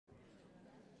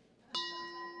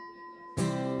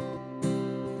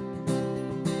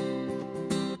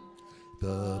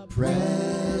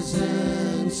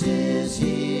presence is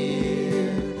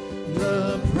here.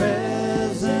 The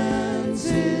presence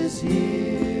is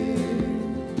here.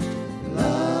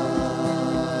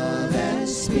 Love and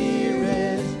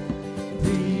spirit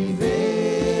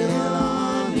prevail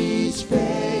on each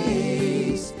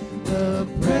face. The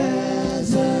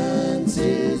presence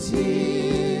is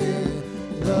here.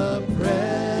 The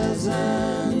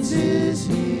presence is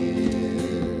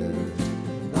here.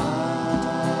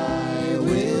 I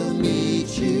will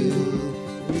meet you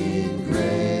in grace.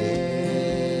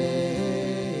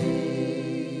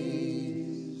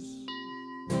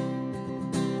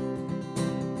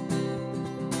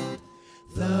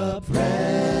 The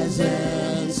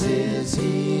presence is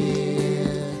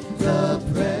here. The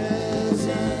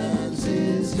presence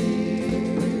is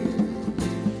here.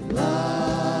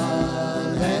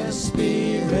 Love and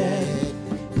spirit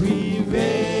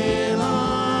prevail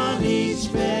on each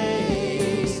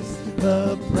face.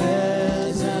 The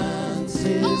presence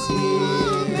is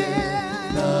here.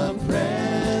 The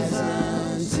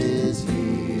presence is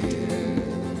here.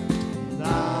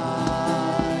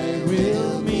 I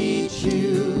will meet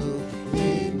you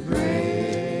in grace.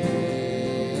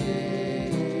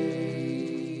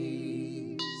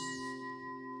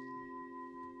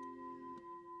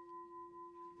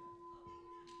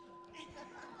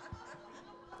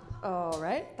 All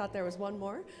right, thought there was one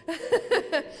more.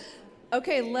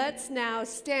 Okay, let's now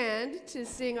stand to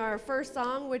sing our first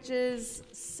song, which is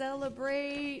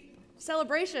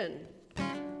Celebration.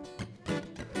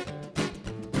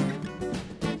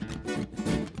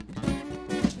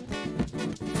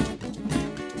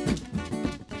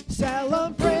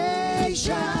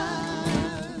 Celebration.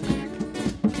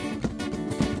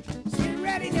 Get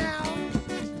ready now.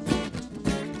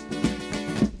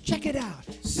 Check it out.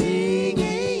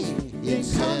 Singing in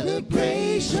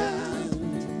celebration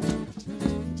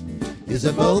is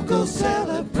a vocal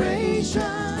celebration.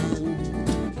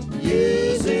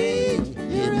 Using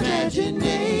your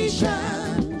imagination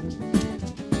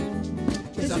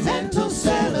is a mental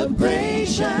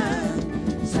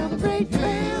celebration. Celebrate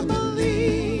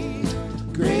family,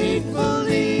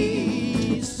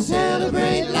 gratefully.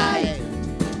 Celebrate life,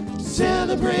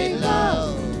 celebrate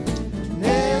love.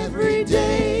 Every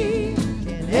day,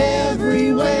 in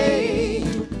every way,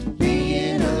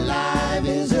 being alive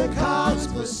is a cause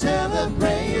for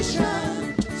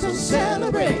celebration. So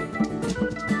celebrate,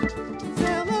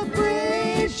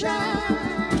 celebration.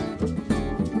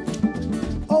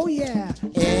 Oh yeah,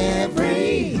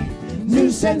 every new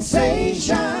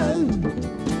sensation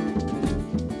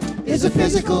is a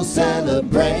physical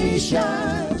celebration.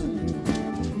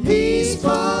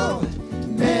 Peaceful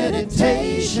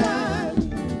meditation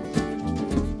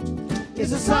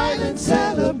is a silent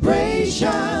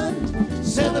celebration.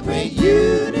 Celebrate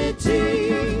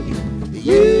unity,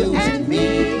 you and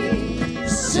me.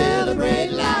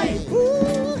 Celebrate life,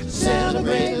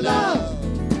 celebrate love.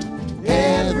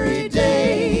 Every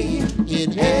day,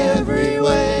 in every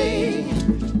way,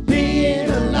 being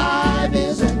alive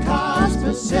is a cause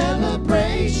for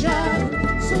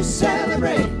celebration. So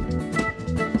celebrate,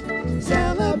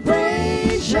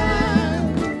 celebration.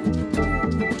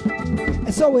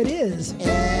 And so it is.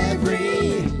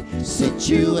 Every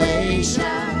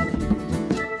situation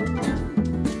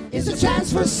is a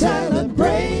chance for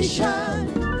celebration.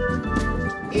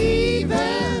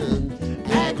 Even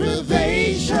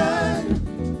aggravation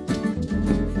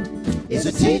is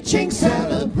a teaching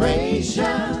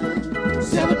celebration.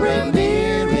 Celebrate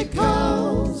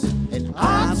miracles and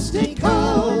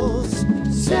obstacles.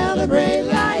 Celebrate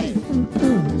life,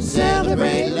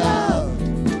 celebrate love.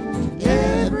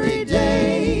 Every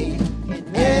day, in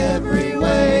every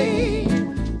way,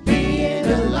 being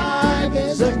alive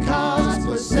is a cause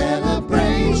for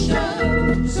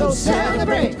celebration. So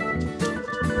celebrate,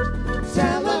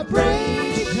 celebration.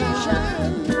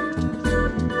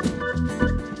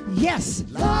 Yes,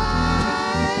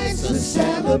 life's a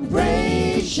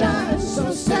celebration.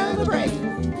 So celebrate.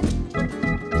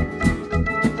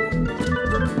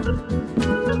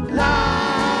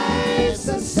 Life's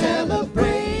a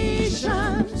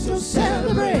celebration, so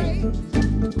celebrate.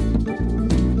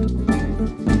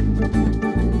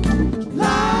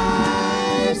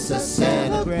 Life's a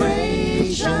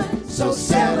celebration, so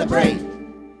celebrate.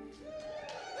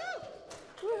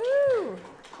 Woohoo!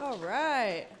 All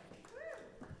right.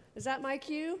 Is that my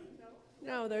cue?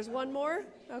 No, there's one more?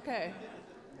 Okay.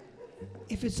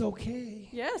 If it's okay,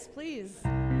 Yes, please.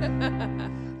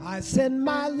 I send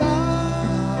my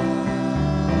love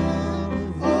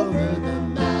over the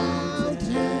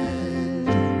mountains.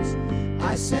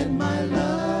 I send my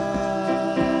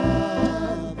love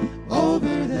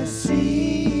over the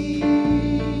sea.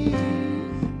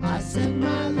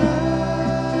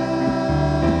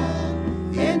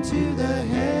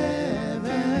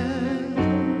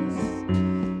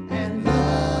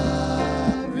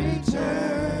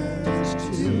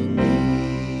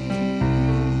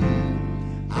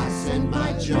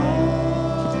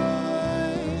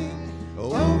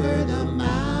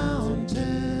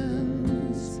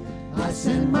 I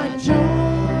send my joy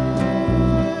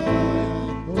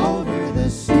over the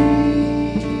sea.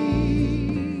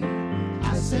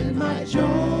 I send my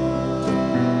joy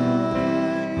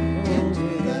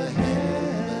into the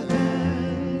heavens,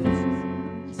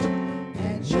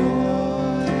 and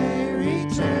joy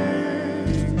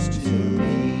returns to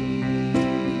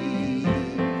me.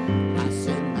 I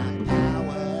send my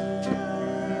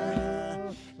power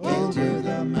into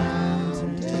the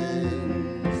mountains.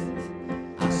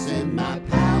 I send my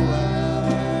power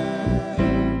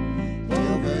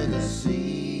over the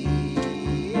sea.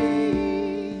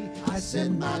 I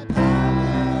send my power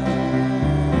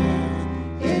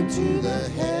into the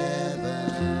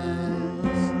heavens,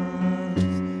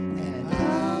 and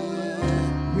power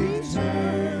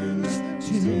returns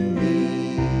to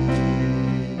me.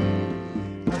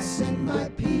 I send my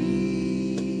peace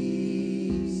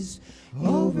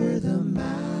over the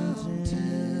mountains.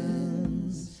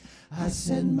 I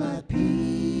send my peace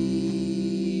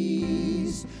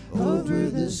over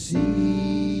the sea.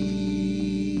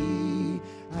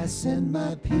 I send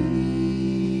my peace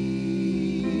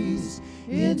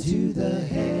into the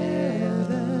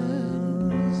heavens,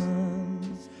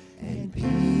 and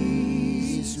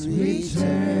peace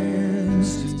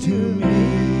returns to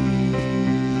me.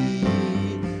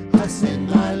 I send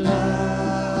my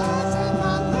love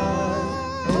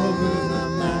over the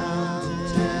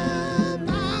mountain.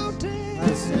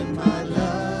 I send my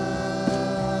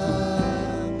love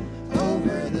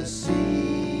over the sea.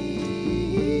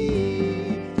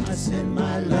 I send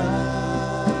my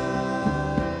love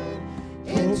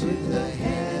into the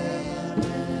heavens,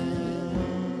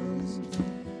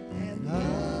 and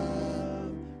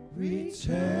love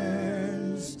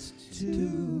returns to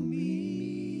me.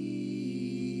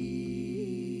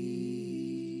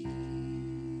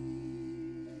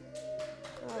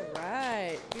 All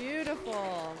right,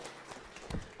 beautiful.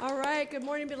 All right, good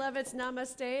morning, beloveds.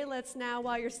 Namaste. Let's now,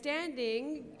 while you're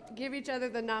standing, give each other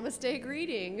the namaste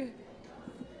greeting.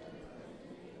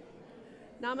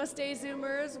 Namaste,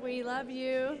 Zoomers. We love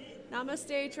you.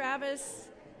 Namaste, Travis.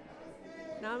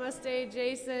 Namaste,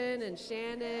 Jason and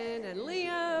Shannon and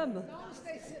Liam.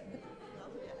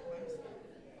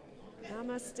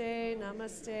 Namaste,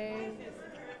 namaste.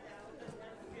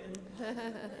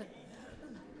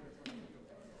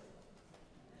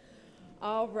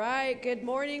 All right, good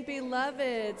morning,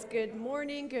 beloveds. Good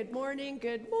morning, good morning,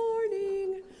 good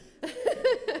morning.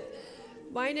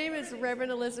 My name is Reverend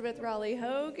Elizabeth Rowley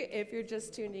Hogue. If you're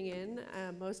just tuning in,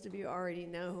 most of you already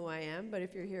know who I am, but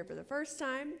if you're here for the first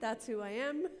time, that's who I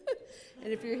am.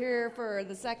 And if you're here for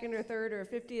the second or third or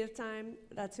 50th time,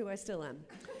 that's who I still am.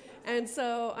 And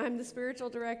so I'm the spiritual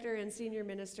director and senior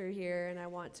minister here, and I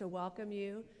want to welcome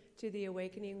you to the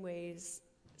Awakening Ways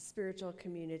spiritual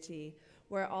community,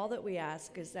 where all that we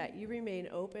ask is that you remain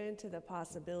open to the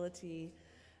possibility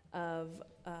of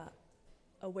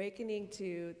awakening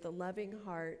to the loving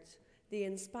heart, the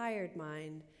inspired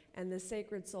mind, and the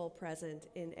sacred soul present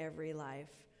in every life.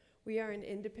 We are an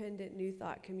independent New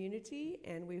Thought community,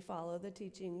 and we follow the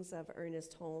teachings of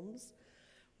Ernest Holmes.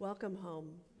 Welcome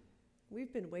home.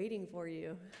 We've been waiting for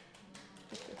you.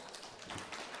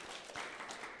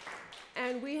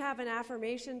 And we have an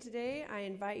affirmation today. I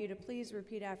invite you to please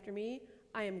repeat after me.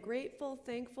 I am grateful,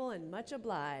 thankful, and much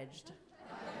obliged.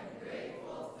 I am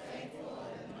grateful, thankful,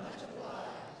 and much obliged.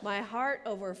 My heart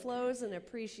overflows in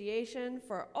appreciation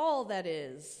for all that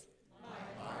is. My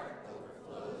heart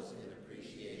overflows in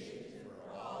appreciation for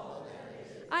all that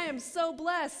is. I am so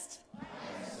blessed. I am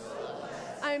so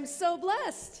blessed. I am so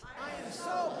blessed. I am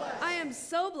so blessed. I am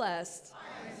so blessed. I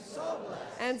am so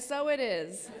blessed. And so it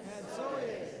is. And so it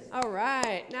is. All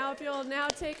right. Now, if you'll now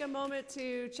take a moment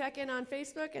to check in on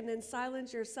Facebook and then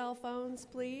silence your cell phones,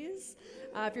 please.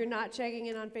 If you're not checking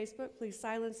in on Facebook, please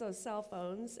silence those cell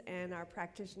phones. And our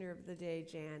practitioner of the day,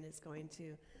 Jan, is going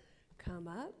to come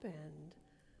up and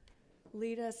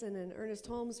lead us in an Ernest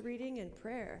Holmes reading and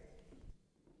prayer.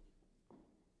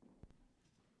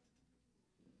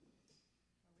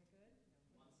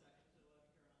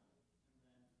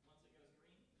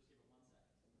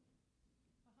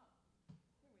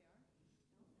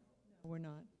 We're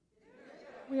not.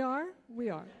 We are? We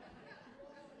are.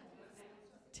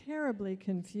 Terribly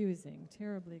confusing,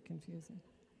 terribly confusing.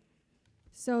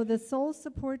 So the Soul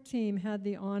Support Team had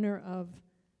the honor of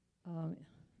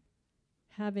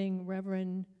having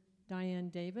Reverend Diane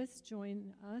Davis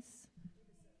join us,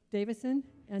 Davison,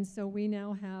 and so we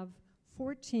now have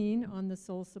 14 on the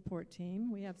Soul Support Team.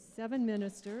 We have 7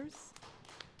 ministers.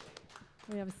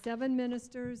 We have 7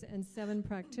 ministers and 7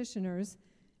 practitioners.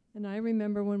 And I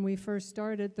remember when we first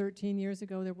started 13 years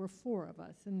ago, there were 4 of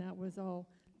us, and that was all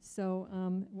So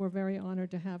we're very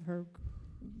honored to have her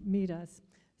meet us.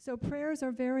 So prayers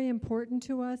are very important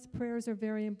to us. Prayers are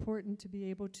very important to be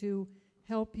able to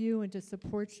help you and to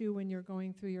support you when you're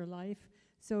going through your life.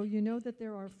 So you know that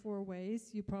there are 4 ways.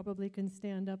 You probably can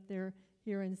stand up there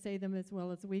here and say them as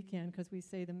well as we can, because we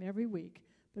say them every week.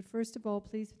 But first of all,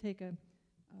 please take a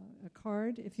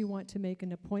card if you want to make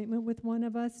an appointment with one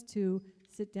of us to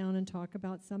sit down and talk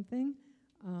about something.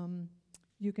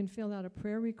 You can fill out a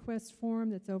prayer request form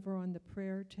that's over on the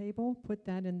prayer table. Put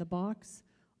that in the box.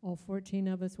 All 14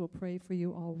 of us will pray for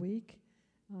you all week.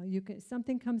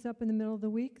 Something comes up in the middle of the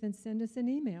week, then send us an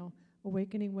email,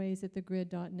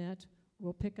 awakeningways@thegrid.net.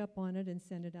 We'll pick up on it and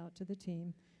send it out to the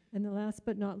team. And the last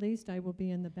but not least, I will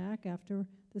be in the back after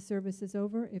the service is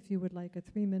over if you would like a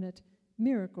 3-minute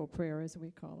miracle prayer, as we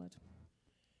call it.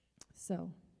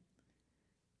 So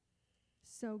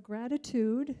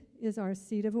gratitude is our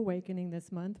seed of awakening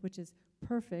this month, which is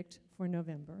perfect for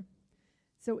November.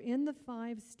 So in the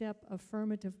 5-step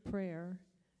affirmative prayer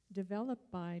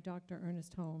developed by Dr.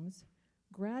 Ernest Holmes,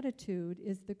 gratitude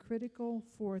is the critical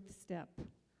 4th step.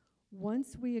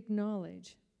 Once we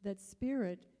acknowledge that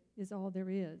spirit is all there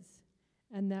is,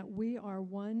 and that we are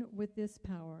one with this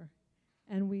power,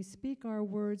 and we speak our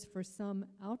words for some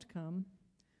outcome,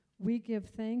 we give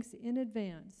thanks in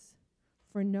advance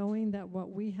for knowing that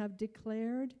what we have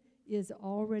declared is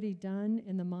already done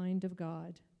in the mind of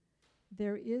God.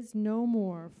 There is no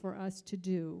more for us to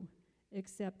do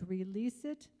except release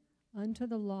it unto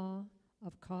the law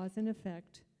of cause and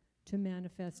effect to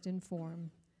manifest in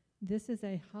form. This is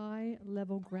a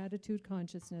high-level gratitude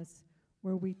consciousness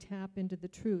where we tap into the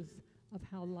truth of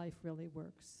how life really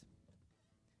works.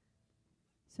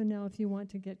 So now if you want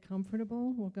to get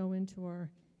comfortable, we'll go into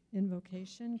our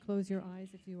invocation. Close your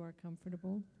eyes if you are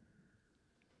comfortable.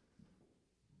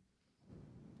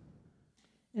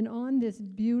 And on this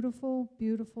beautiful,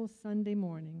 beautiful Sunday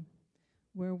morning,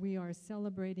 where we are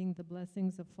celebrating the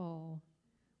blessings of fall,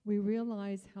 we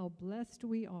realize how blessed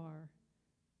we are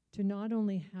to not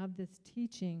only have this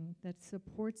teaching that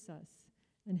supports us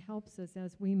and helps us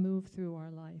as we move through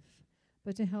our life,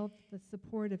 but to help the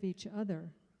support of each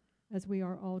other as we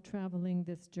are all traveling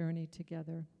this journey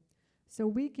together. So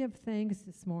we give thanks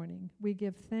this morning. We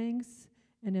give thanks,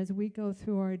 and as we go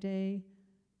through our day,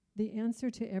 the answer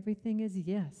to everything is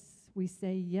yes. We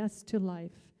say yes to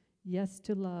life, yes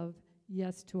to love,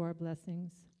 yes to our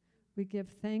blessings. We give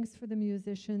thanks for the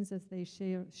musicians as they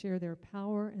share their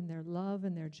power and their love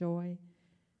and their joy.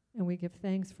 And we give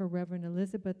thanks for Reverend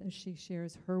Elizabeth as she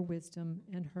shares her wisdom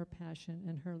and her passion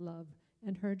and her love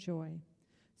and her joy.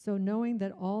 So knowing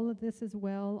that all of this is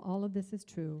well, all of this is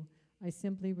true, I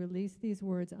simply release these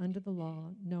words under the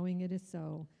law, knowing it is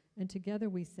so. And together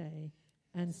we say,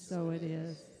 and so it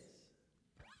is.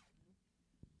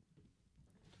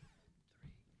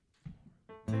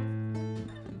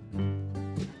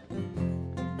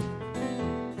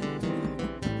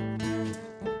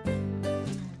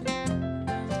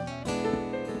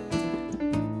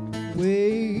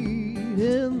 Wade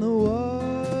in the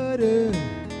water,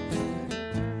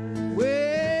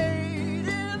 wade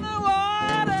in the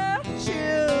water,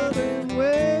 children,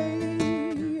 wade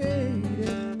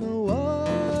in the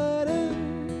water.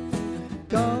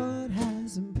 God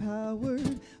has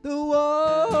empowered the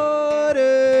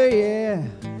water, yeah.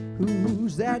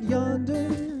 Who's that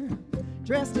yonder,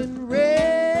 dressed in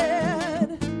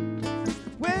red?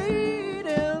 Wade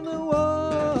in the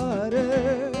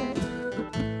water.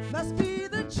 Must be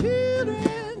the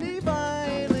children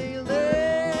divinely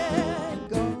led.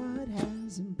 God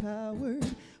has empowered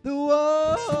the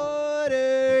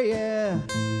water, yeah.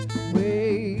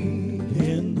 Wade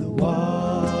in the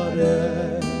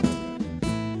water,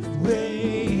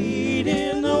 wade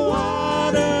in the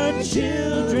water,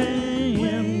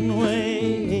 children,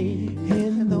 wade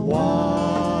in the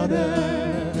water.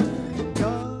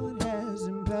 God has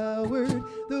empowered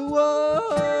the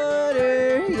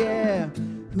water, yeah.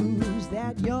 Who's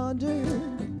that yonder,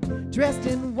 dressed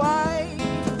in white?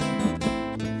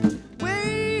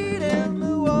 Wade in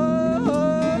the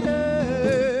water.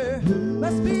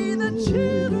 Must be the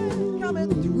children coming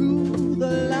through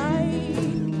the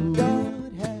light.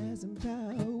 God has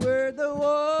empowered the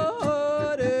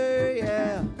water,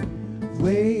 yeah.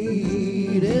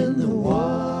 Wade in the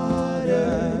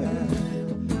water.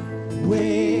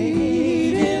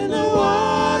 Wade in the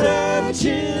water,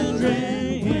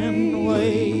 children,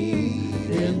 wade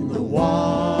in the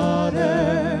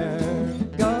water.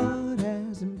 God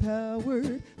has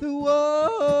empowered the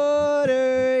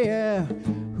water, yeah.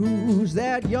 Who's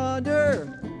that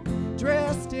yonder,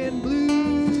 dressed in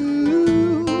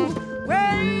blue?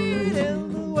 Wade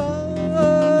in the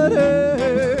water.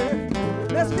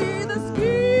 Let's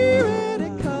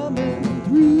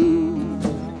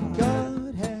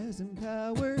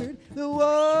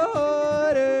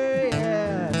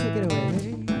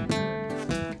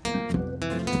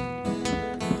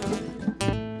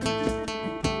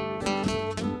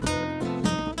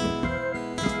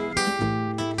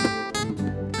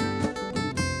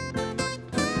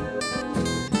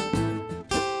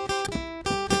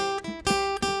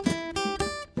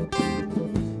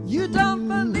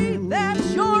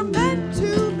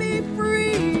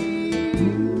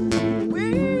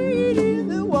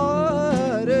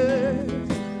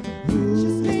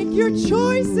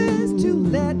choice is to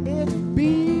let it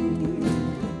be.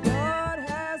 God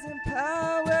has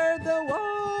empowered the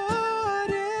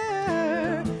water.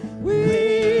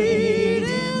 Wade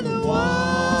in the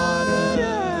water.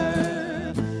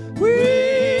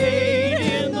 Wade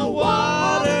in the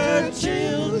water,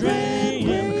 children.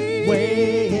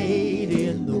 Wade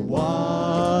in the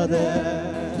water.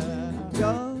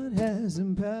 God has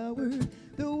empowered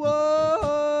the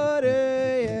water,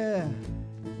 yeah.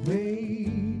 Wade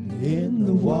in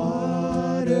the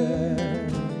water.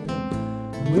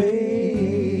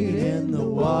 Wade in the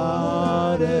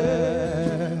water.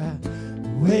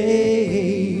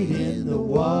 Wade in the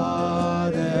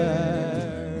water.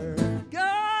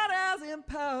 God has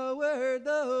empowered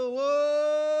the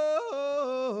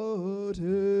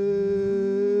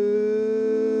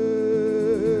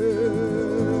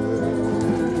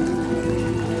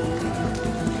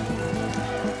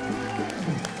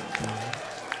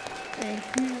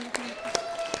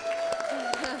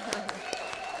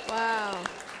Wow.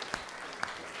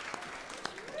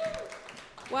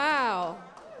 Wow.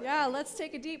 Yeah, let's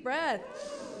take a deep breath.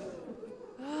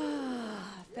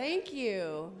 Thank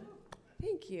you.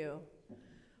 Thank you.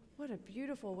 What a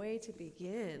beautiful way to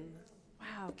begin.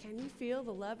 Wow, can you feel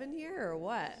the love in here or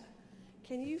what?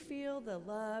 Can you feel the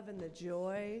love and the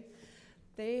joy?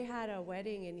 They had a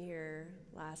wedding in here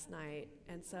last night,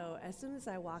 and so as soon as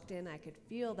I walked in, I could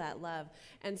feel that love.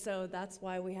 And so that's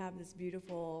why we have this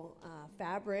beautiful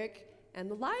fabric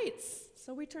and the lights.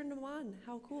 So we turned them on.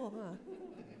 How cool,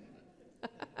 huh?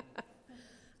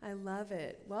 I love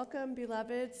it. Welcome,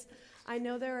 beloveds. I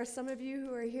know there are some of you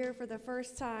who are here for the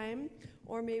first time,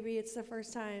 or maybe it's the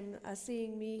first time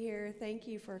seeing me here. Thank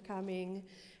you for coming,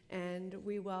 and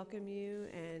we welcome you,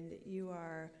 and you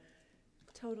are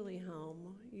totally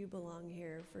home. You belong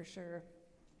here for sure.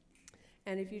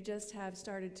 And if you just have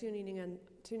started tuning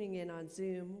in on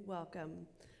Zoom, welcome.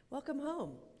 Welcome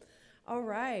home. All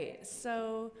right,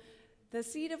 so the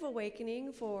seed of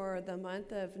awakening for the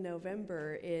month of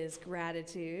November is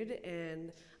gratitude,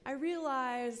 and I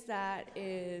realize that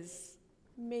is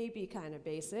maybe kind of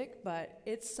basic, but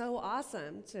it's so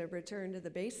awesome to return to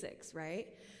the basics, right?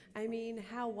 I mean,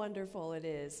 how wonderful it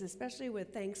is, especially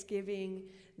with Thanksgiving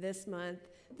this month.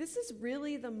 This is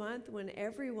really the month when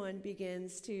everyone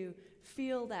begins to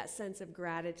feel that sense of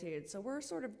gratitude. So we're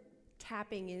sort of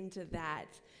tapping into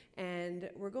that, and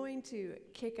we're going to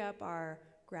kick up our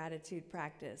gratitude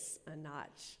practice a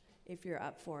notch, if you're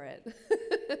up for it.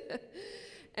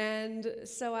 And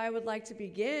so I would like to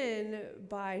begin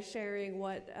by sharing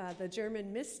what the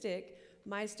German mystic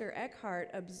Meister Eckhart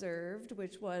observed,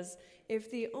 which was,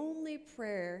 if the only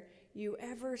prayer you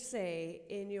ever say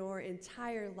in your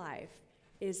entire life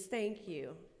is thank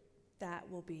you, that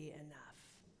will be enough.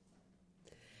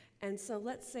 And so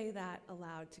let's say that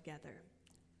aloud together.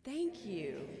 Thank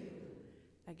you.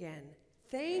 Again,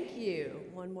 thank you.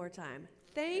 One more time.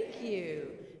 Thank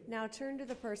you. Now turn to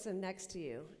the person next to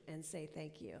you and say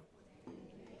thank you.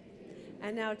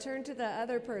 And now turn to the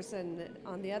other person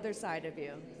on the other side of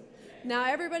you. Now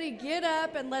everybody get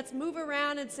up and let's move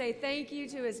around and say thank you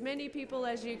to as many people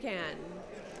as you can.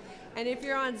 And if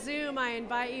you're on Zoom, I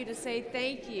invite you to say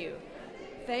thank you.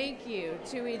 Thank you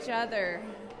to each other.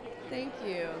 Thank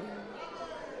you.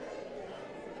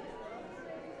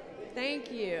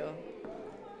 Thank you.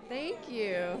 Thank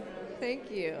you. Thank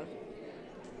you.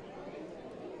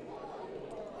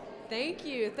 Thank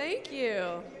you. Thank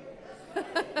you.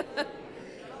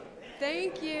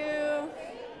 Thank you.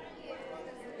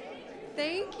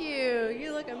 Thank you.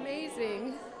 You look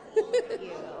amazing. Thank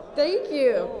you. Thank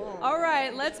you. All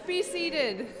right, let's be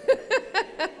seated.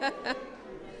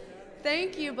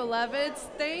 Thank you, beloveds.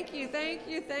 Thank you, thank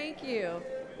you, thank you.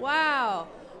 Wow.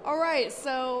 All right,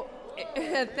 so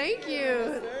thank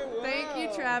you. Thank you,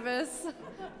 Travis.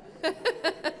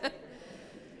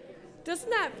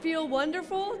 Doesn't that feel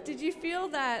wonderful? Did you feel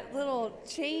that little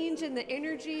change in the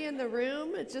energy in the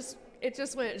room? It just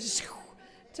went,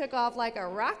 took off like a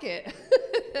rocket.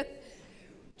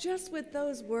 Just with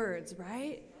those words,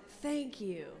 right? Thank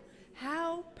you.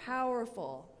 How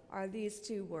powerful are these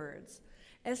two words?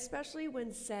 Especially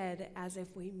when said as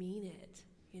if we mean it,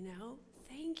 you know?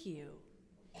 Thank you.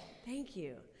 Thank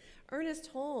you. Ernest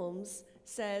Holmes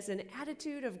says an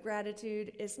attitude of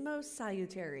gratitude is most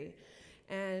salutary.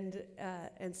 And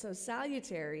so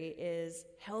salutary is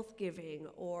health-giving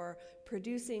or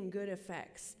producing good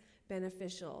effects,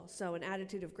 beneficial. So an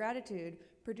attitude of gratitude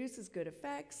produces good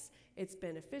effects, it's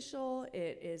beneficial,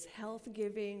 it is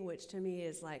health-giving, which to me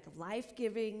is like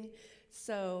life-giving.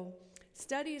 So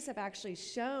studies have actually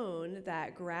shown that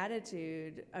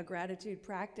a gratitude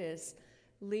practice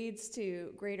leads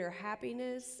to greater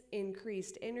happiness,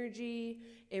 increased energy,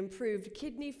 improved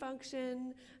kidney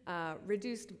function,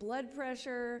 reduced blood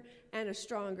pressure, and a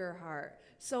stronger heart.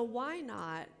 So why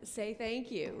not say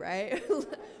thank you, right?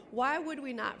 Why would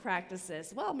we not practice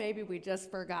this? Well, maybe we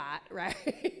just forgot,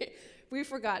 right? We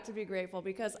forgot to be grateful,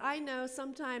 because I know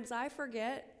sometimes I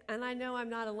forget, and I know I'm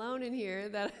not alone in here,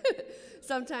 that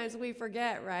sometimes we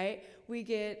forget, right? We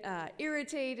get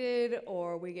irritated,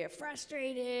 or we get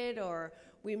frustrated, or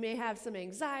we may have some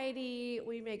anxiety,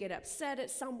 we may get upset at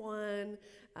someone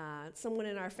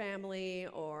in our family,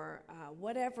 or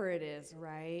whatever it is,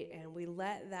 right? And we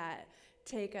let that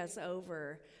take us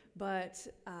over. But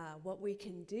what we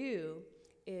can do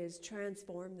is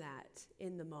transform that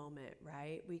in the moment,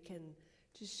 right? We can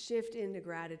just shift into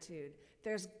gratitude.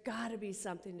 There's got to be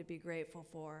something to be grateful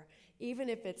for, even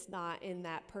if it's not in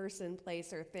that person,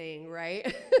 place, or thing,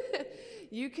 right?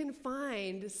 You can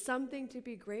find something to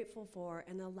be grateful for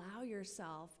and allow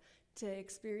yourself to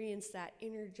experience that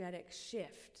energetic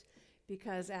shift,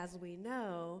 because as we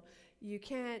know, you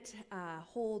can't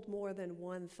hold more than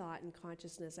one thought and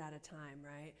consciousness at a time,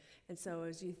 right? And so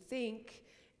as you think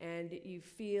and you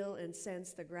feel and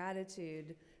sense the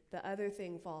gratitude, the other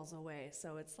thing falls away.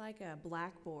 So it's like a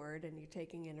blackboard, and you're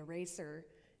taking an eraser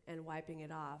and wiping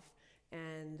it off,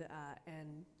 and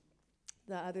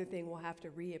the other thing will have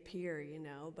to reappear, you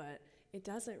know, but it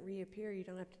doesn't reappear. You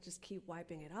don't have to just keep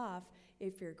wiping it off.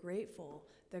 If you're grateful,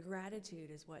 the gratitude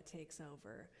is what takes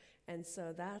over. And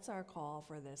so that's our call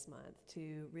for this month,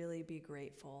 to really be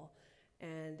grateful.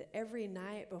 And every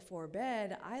night before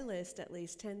bed, I list at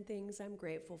least 10 things I'm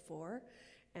grateful for.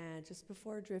 And just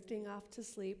before drifting off to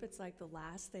sleep, it's like the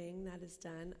last thing that is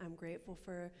done. I'm grateful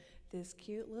for this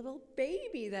cute little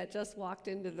baby that just walked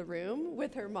into the room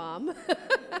with her mom,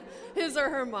 his or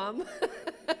her mom.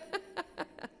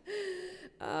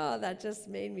 Oh, that just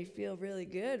made me feel really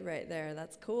good right there.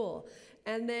 That's cool.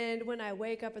 And then when I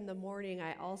wake up in the morning,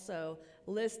 I also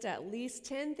list at least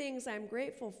 10 things I'm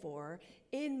grateful for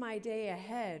in my day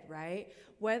ahead, right?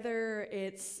 Whether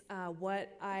it's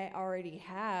what I already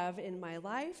have in my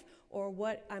life or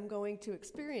what I'm going to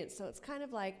experience. So it's kind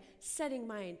of like setting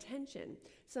my intention.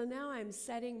 So now I'm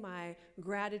setting my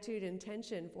gratitude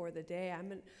intention for the day.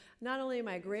 Not only am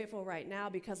I grateful right now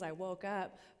because I woke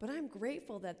up, but I'm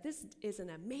grateful that this is an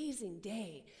amazing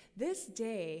day. This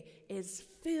day is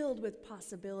filled with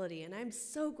possibility, and I'm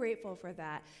so grateful for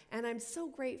that. And I'm so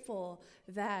grateful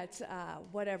that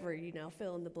whatever, you know,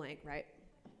 fill in the blank, right?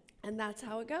 And that's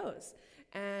how it goes.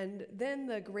 And then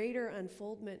the greater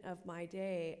unfoldment of my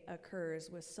day occurs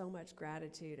with so much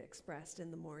gratitude expressed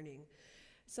in the morning.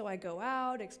 So I go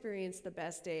out, experience the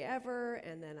best day ever,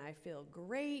 and then I feel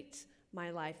great.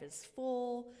 My life is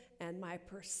full, and my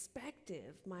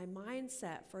perspective, my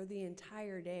mindset for the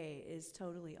entire day is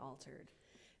totally altered.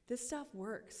 This stuff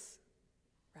works,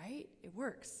 right? It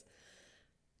works.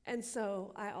 And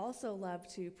so I also love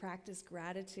to practice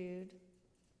gratitude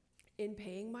in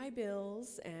paying my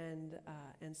bills, and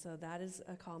so that is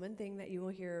a common thing that you will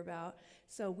hear about.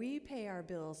 So we pay our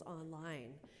bills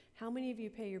online. How many of you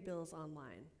pay your bills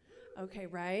online? Okay,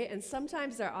 right? And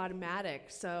sometimes they're automatic.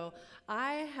 So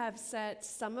I have set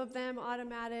some of them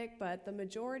automatic, but the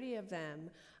majority of them,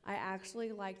 I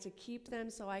actually like to keep them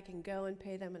so I can go and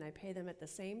pay them, and I pay them at the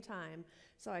same time.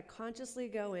 So I consciously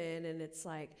go in, and it's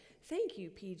like, thank you,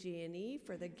 PG&E,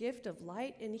 for the gift of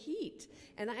light and heat.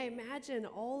 And I imagine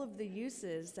all of the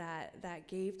uses that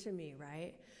gave to me,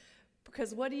 right?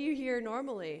 Because what do you hear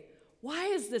normally? Why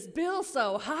is this bill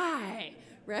so high,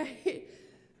 right?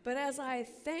 But as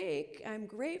I'm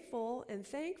grateful and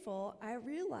thankful, I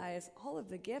realize all of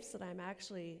the gifts that I'm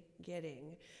actually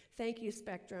getting. Thank you,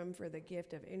 Spectrum, for the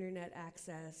gift of internet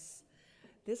access.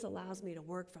 This allows me to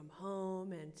work from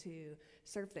home and to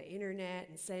surf the internet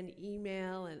and send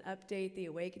email and update the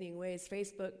Awakening Ways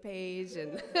Facebook page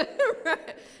and,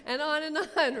 and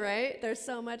on, right? There's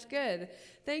so much good.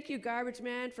 Thank you, Garbage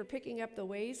Man, for picking up the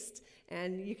waste.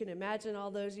 And you can imagine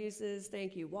all those uses.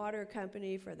 Thank you, Water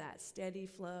Company, for that steady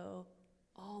flow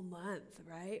all month,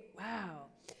 right? Wow.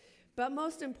 But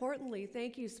most importantly,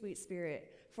 thank you, Sweet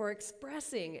Spirit, for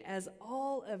expressing as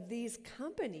all of these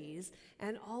companies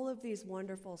and all of these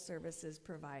wonderful services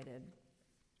provided.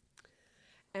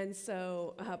 And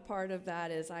so part of that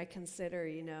is I consider,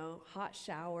 hot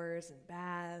showers and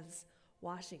baths,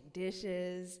 washing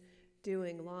dishes,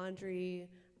 doing laundry.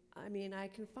 I mean, I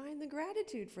can find the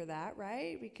gratitude for that,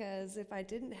 right? Because if I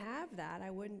didn't have that, I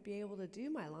wouldn't be able to do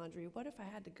my laundry. What if I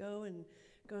had to go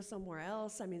somewhere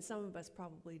else? I mean, some of us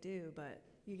probably do, but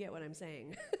you get what I'm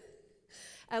saying.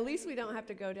 At least we don't have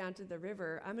to go down to the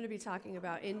river. I'm going to be talking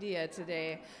about India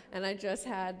today, and I just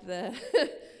had the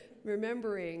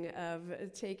remembering of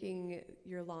taking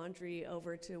your laundry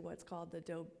over to what's called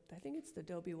I think it's the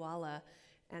Dobiwala,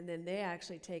 and then they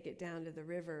actually take it down to the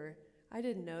river. I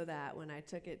didn't know that when I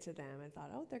took it to them. I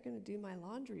thought, oh, they're going to do my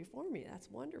laundry for me. That's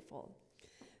wonderful.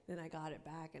 Then I got it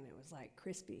back, and it was like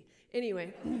crispy.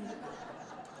 Anyway,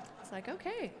 it's like,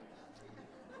 okay.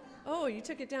 Oh, you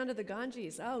took it down to the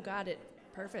Ganges. Oh, got it.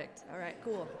 Perfect. All right,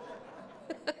 cool.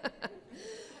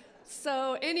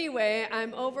 So anyway,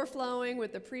 I'm overflowing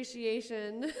with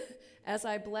appreciation as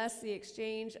I bless the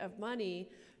exchange of money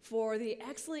for the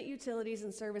excellent utilities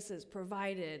and services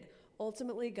provided,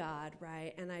 ultimately God,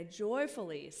 right? And I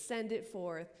joyfully send it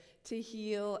forth to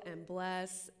heal and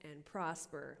bless and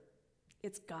prosper.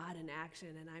 It's God in action,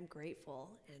 and I'm grateful,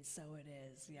 and so it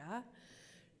is, yeah?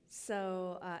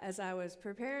 So as I was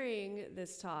preparing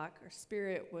this talk, or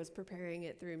Spirit was preparing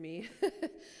it through me,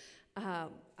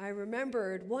 I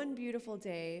remembered one beautiful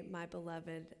day my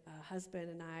beloved husband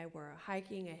and I were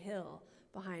hiking a hill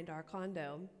behind our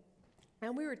condo,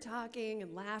 and we were talking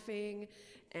and laughing,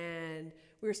 and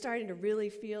we were starting to really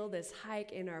feel this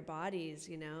hike in our bodies,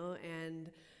 you know, and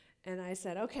I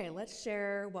said, okay, let's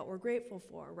share what we're grateful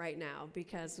for right now,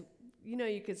 because, you know,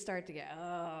 you could start to get,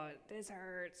 oh, this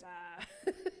hurts.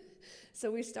 So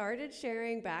we started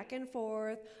sharing back and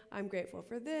forth. I'm grateful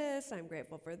for this, I'm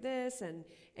grateful for this, and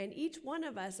each one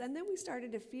of us, and then we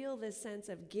started to feel this sense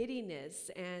of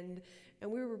giddiness, and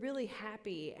we were really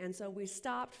happy. And so we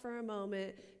stopped for a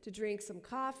moment to drink some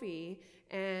coffee,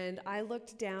 and I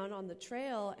looked down on the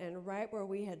trail, and right where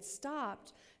we had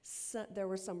stopped, there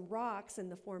were some rocks in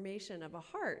the formation of a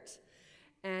heart.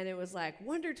 And it was like,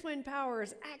 Wonder Twin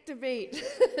powers, activate,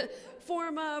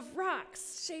 form of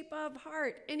rocks, shape of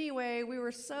heart. Anyway, we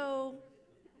were so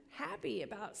happy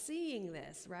about seeing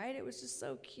this, right? It was just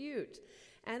so cute.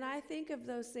 And I think of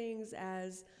those things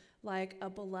as like a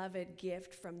beloved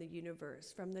gift from the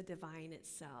universe, from the divine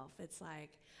itself. It's like,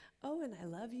 oh, and I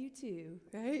love you too,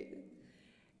 right?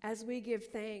 As we give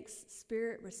thanks,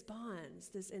 Spirit responds.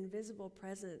 This invisible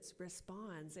presence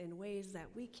responds in ways that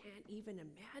we can't even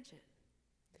imagine.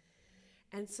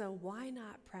 And so why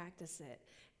not practice it?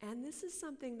 And this is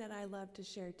something that I love to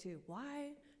share too.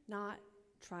 Why not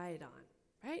try it on,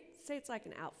 right? Say it's like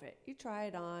an outfit. You try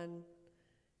it on,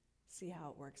 see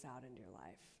how it works out in your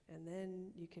life, and then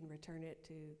you can return it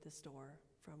to the store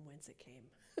from whence it came,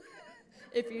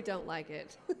 if you don't like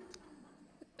it.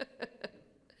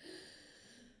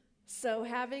 So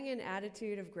having an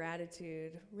attitude of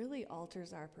gratitude really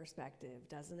alters our perspective,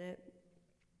 doesn't it?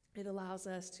 It allows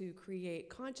us to create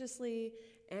consciously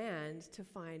and to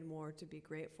find more to be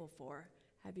grateful for.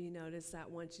 Have you noticed that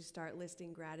once you start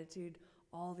listing gratitude,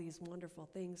 all these wonderful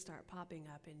things start popping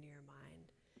up into your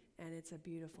mind? And it's a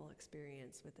beautiful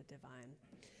experience with the divine.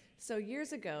 So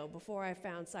years ago, before I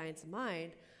found Science of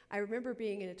Mind, I remember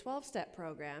being in a 12-step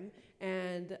program,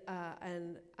 and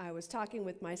I was talking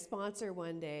with my sponsor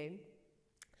one day,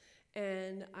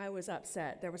 and I was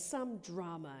upset. There was some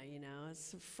drama, you know.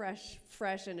 It's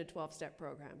fresh in a 12-step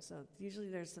program, so usually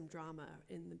there's some drama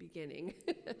in the beginning.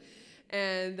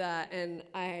 and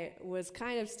I was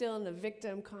kind of still in the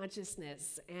victim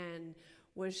consciousness and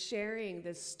was sharing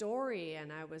this story,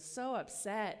 and I was so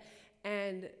upset.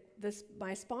 And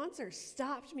my sponsor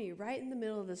stopped me right in the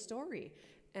middle of the story.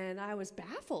 And I was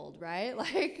baffled, right?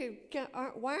 Like,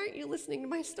 why aren't you listening to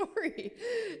my story?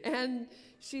 And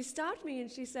she stopped me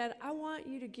and she said, I want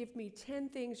you to give me 10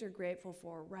 things you're grateful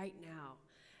for right now.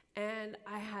 And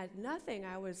I had nothing.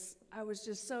 I was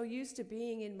just so used to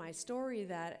being in my story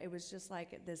that it was just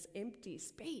like this empty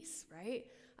space, right?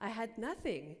 I had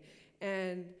nothing.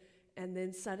 And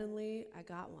then suddenly I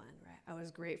got one, right? I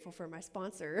was grateful for my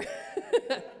sponsor.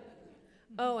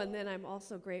 Oh, and then I'm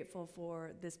also grateful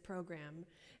for this program,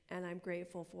 and I'm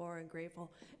grateful for and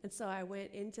grateful. And so I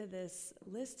went into this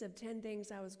list of 10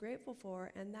 things I was grateful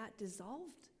for, and that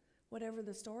dissolved whatever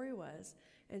the story was.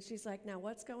 And she's like, now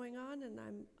what's going on? And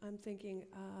I'm thinking,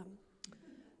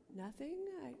 nothing.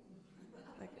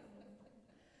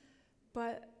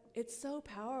 But it's so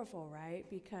powerful, right?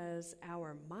 Because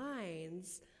our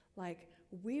minds, like,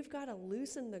 we've got to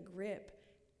loosen the grip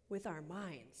with our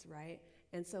minds, right?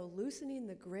 And so loosening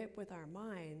the grip with our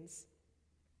minds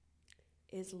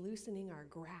is loosening our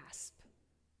grasp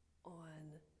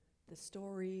on the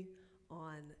story,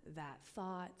 on that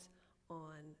thought,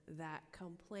 on that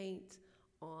complaint,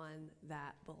 on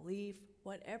that belief,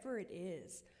 whatever it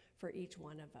is for each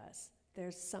one of us.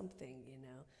 There's something, you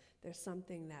know, there's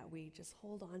something that we just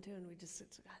hold on to, and we just,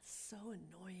 it's so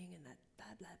annoying, and that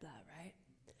blah, blah, blah, right?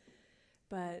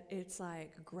 But it's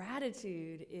like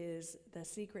gratitude is the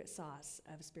secret sauce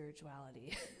of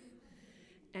spirituality.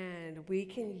 And we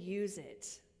can use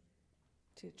it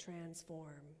to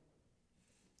transform.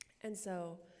 And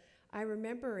so I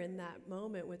remember in that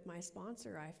moment with my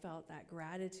sponsor, I felt that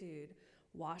gratitude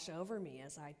wash over me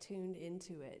as I tuned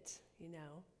into it,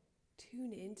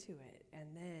 tune into it.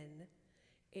 And then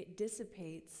it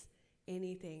dissipates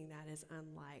anything that is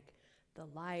unlike the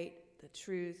light, the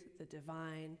truth, the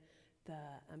divine, the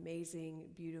amazing,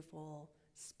 beautiful,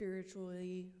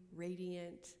 spiritually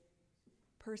radiant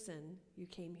person you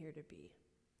came here to be.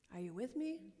 Are you with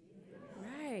me? Yeah.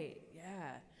 Right,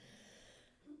 yeah.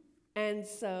 And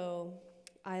so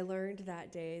I learned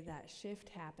that day that shift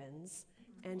happens,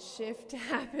 and shift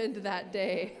happened that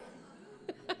day.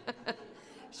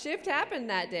 Shift happened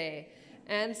that day.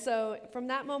 And so from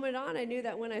that moment on, I knew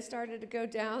that when I started to go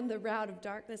down the route of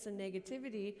darkness and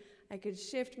negativity, I could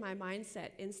shift my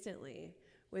mindset instantly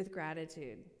with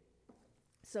gratitude.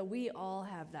 So we all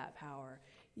have that power.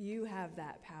 You have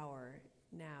that power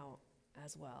now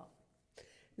as well.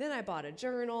 Then I bought a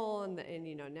journal,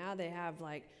 and now they have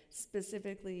like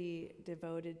specifically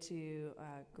devoted to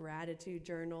gratitude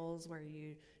journals where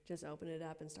you just open it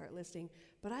up and start listing.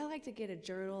 But I like to get a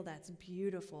journal that's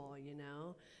beautiful,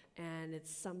 and it's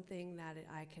something that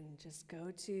I can just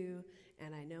go to,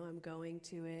 and I know I'm going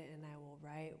to it, and I will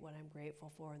write what I'm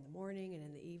grateful for in the morning and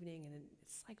in the evening, and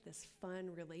it's like this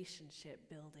fun relationship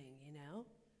building,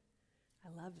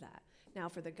 I love that. Now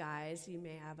for the guys, you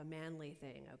may have a manly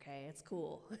thing, okay? It's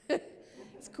cool.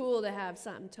 It's cool to have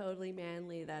something totally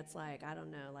manly that's like, I don't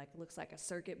know, like looks like a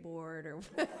circuit board or,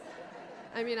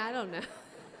 I don't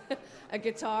know, a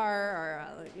guitar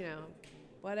or,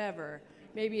 whatever.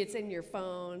 Maybe it's in your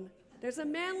phone. There's a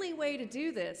manly way to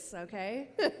do this, okay?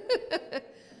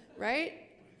 Right?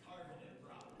 Carve it in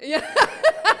rock.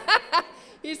 Yeah.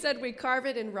 He said we carve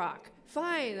it in rock.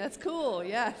 Fine, that's cool.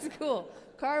 Yeah, it's cool.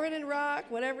 Carve it in rock,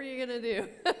 whatever you're going to do.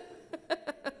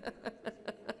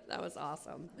 That was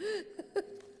awesome.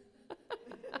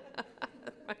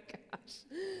 My gosh.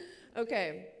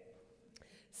 Okay.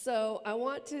 So I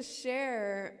want to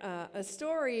share a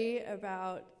story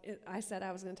about, I said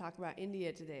I was going to talk about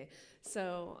India today.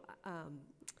 So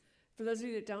for those of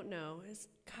you that don't know, it's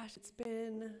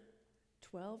been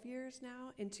 12 years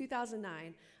now. In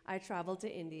 2009, I traveled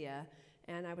to India,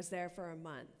 and I was there for a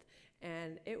month.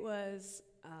 And it was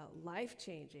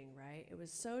life-changing, right? It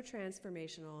was so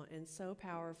transformational and so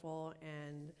powerful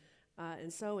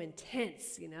and so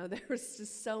intense, There was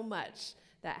just so much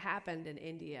that happened in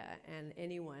India, and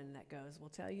anyone that goes will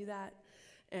tell you that.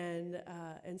 And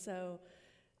so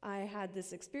I had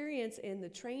this experience in the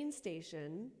train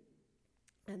station,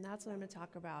 and that's what I'm going to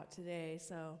talk about today.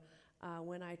 So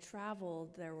when I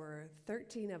traveled, there were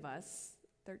 13 of us,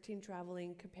 13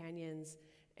 traveling companions,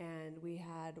 and we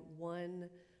had one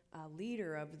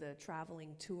leader of the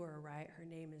traveling tour, right? Her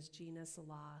name is Gina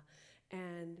Salah.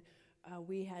 And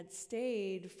we had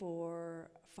stayed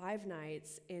for 5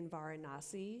 nights in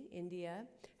Varanasi, India.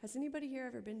 Has anybody here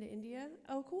ever been to India?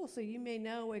 Oh, cool. So you may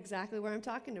know exactly where I'm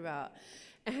talking about.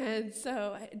 And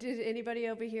so did anybody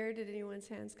over here, did anyone's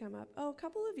hands come up? Oh, a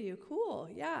couple of you. Cool.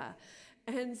 Yeah.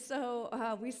 And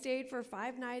so we stayed for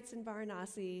 5 nights in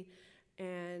Varanasi,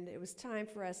 and it was time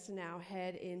for us to now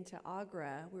head into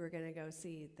Agra. We were going to go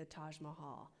see the Taj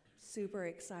Mahal. Super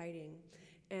exciting.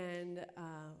 And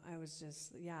I was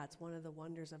just, it's one of the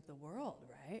wonders of the world,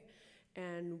 right?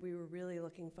 And we were really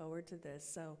looking forward to this.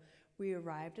 So we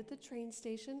arrived at the train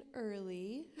station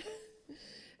early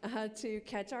to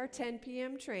catch our 10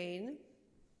 p.m. train.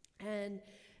 And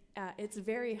it's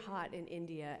very hot in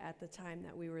India at the time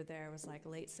that we were there. It was like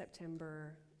late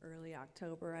September, early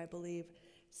October, I believe.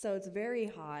 So it's very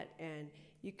hot, and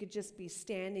you could just be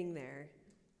standing there,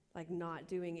 like not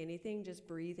doing anything, just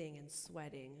breathing and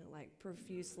sweating, like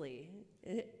profusely,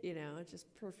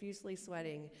 just profusely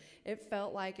sweating. It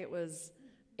felt like it was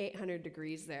 800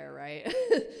 degrees there, right?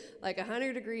 Like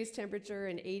 100 degrees temperature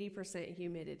and 80%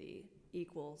 humidity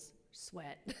equals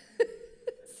sweat.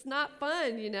 It's not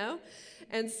fun,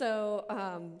 And so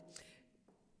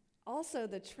also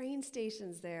the train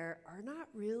stations there are not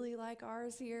really like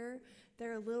ours here.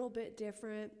 They're a little bit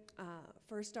different.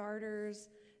 For starters,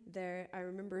 I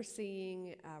remember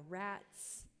seeing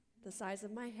rats the size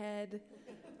of my head,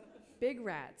 big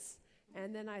rats.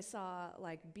 And then I saw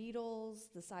like beetles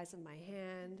the size of my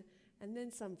hand, and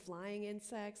then some flying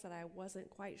insects that I wasn't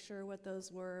quite sure what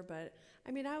those were. But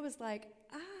I was like,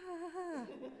 I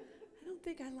don't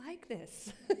think I like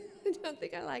this. I don't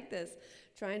think I like this.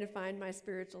 Trying to find my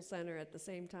spiritual center at the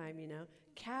same time,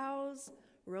 Cows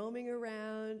roaming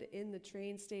around in the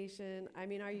train station. I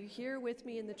mean, are you here with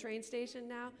me in the train station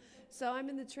now? So I'm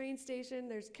in the train station,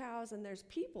 there's cows and there's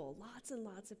people, lots and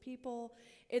lots of people.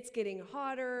 It's getting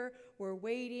hotter, we're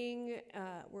waiting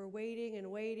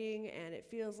and waiting, and it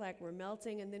feels like we're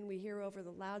melting, and then we hear over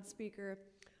the loudspeaker,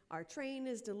 our train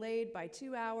is delayed by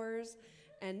 2 hours,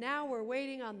 and now we're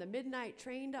waiting on the midnight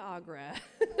train to Agra.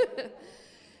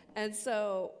 And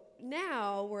so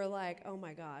now we're like, oh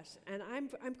my gosh, and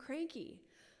I'm cranky.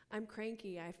 I'm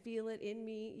cranky. I feel it in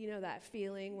me. You know that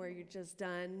feeling where you're just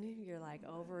done. You're like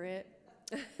over it.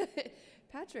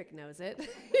 Patrick knows it.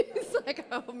 He's like,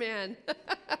 oh man.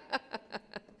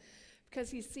 Because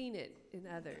he's seen it in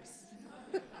others.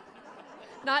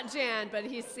 Not Jan, but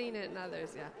he's seen it in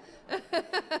others, yeah.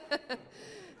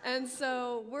 And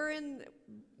so we're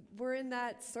in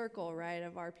that circle, right,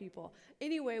 of our people.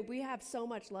 Anyway, we have so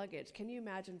much luggage. Can you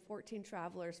imagine 14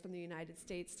 travelers from the United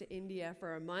States to India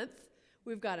for a month?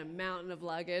 We've got a mountain of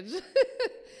luggage.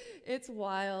 It's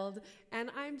wild. And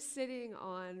I'm sitting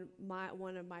on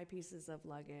one of my pieces of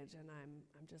luggage, and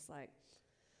I'm just like,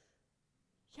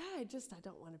 yeah, I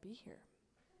don't want to be here.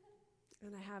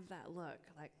 And I have that look,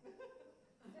 like,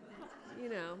 you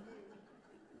know,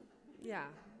 yeah,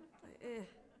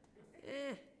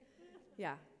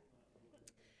 yeah.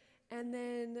 And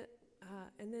then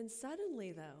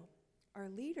suddenly, though, our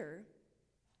leader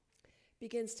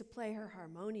begins to play her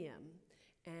harmonium.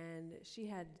 And she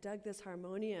had dug this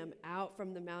harmonium out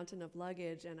from the mountain of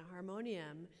luggage. And a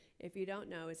harmonium, if you don't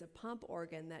know, is a pump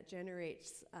organ that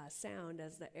generates sound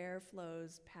as the air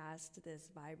flows past this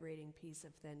vibrating piece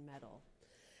of thin metal.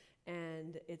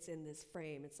 And it's in this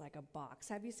frame. It's like a box.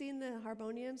 Have you seen the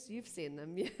harmoniums? You've seen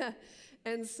them, yeah.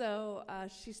 And so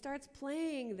she starts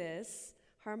playing this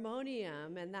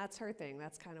harmonium, and that's her thing.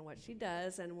 That's kind of what she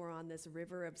does. And we're on this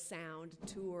River of Sound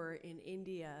tour in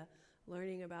India,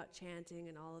 learning about chanting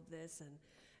and all of this.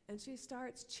 And she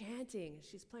starts chanting.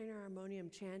 She's playing her harmonium,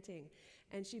 chanting.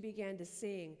 And she began to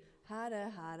sing,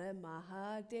 Hara Hara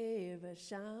Mahadeva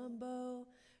Shambho,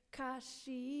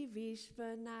 Kashi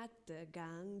Vishvanatha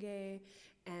Gange,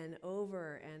 and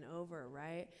over,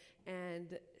 right?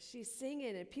 And she's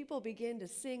singing, and people begin to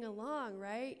sing along,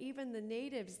 right? Even the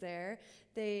natives there,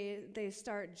 they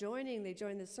start joining. They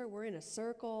join the circle. We're in a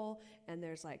circle, and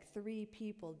there's like 3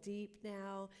 people deep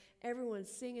now. Everyone's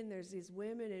singing. There's these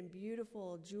women in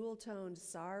beautiful jewel-toned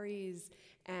saris,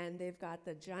 and they've got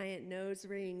the giant nose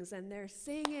rings, and they're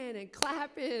singing and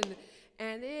clapping.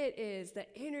 And the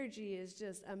energy is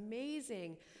just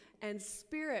amazing. And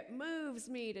spirit moves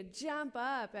me to jump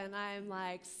up, and I'm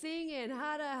like singing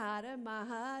Hara Hara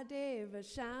Mahadeva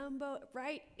Shambho,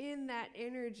 right in that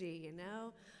energy, you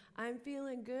know? I'm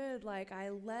feeling good, like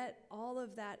I let all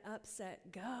of that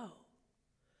upset go.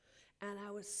 And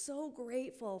I was so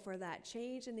grateful for that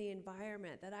change in the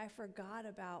environment that I forgot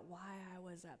about why I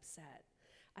was upset.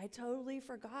 I totally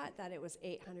forgot that it was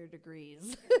 800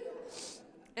 degrees.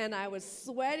 And I was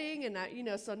sweating, and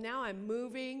so now I'm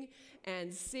moving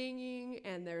and singing,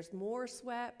 and there's more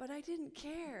sweat, but I didn't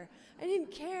care.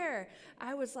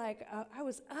 I was like, I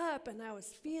was up, and I was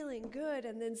feeling good,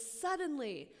 and then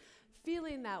suddenly,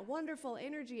 feeling that wonderful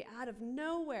energy out of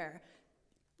nowhere,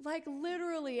 like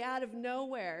literally out of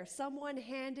nowhere, someone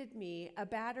handed me a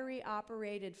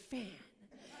battery-operated fan.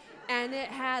 And it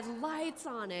had lights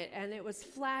on it, and it was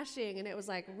flashing, and it was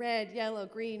like red, yellow,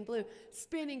 green, blue,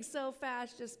 spinning so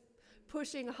fast, just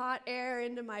pushing hot air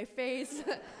into my face.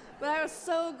 But I was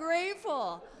so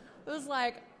grateful. It was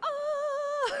like,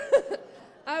 ah!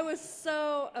 I was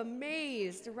so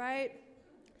amazed, right?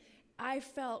 I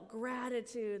felt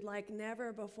gratitude like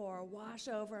never before wash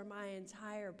over my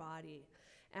entire body.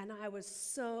 And I was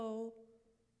so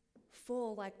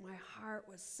full, like my heart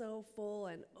was so full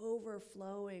and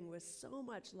overflowing with so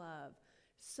much love,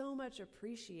 so much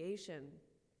appreciation.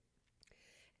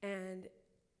 And,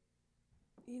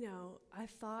 I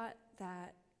thought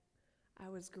that I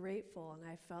was grateful, and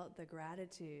I felt the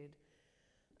gratitude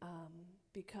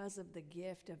because of the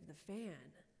gift of the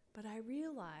fan. But I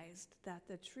realized that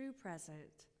the true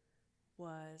present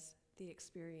was the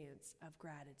experience of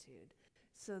gratitude.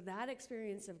 So that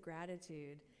experience of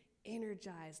gratitude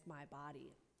energized my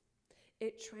body.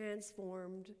 It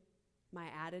transformed my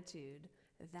attitude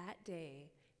that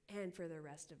day and for the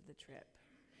rest of the trip.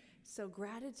 So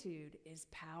gratitude is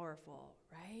powerful,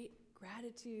 right?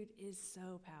 Gratitude is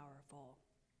so powerful.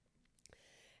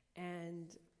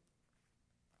 And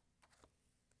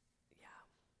yeah,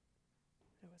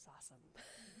 it was awesome.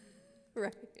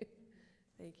 Right?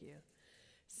 Thank you.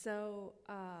 So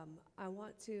I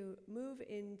want to move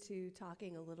into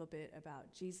talking a little bit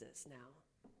about Jesus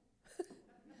now.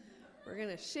 We're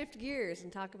going to shift gears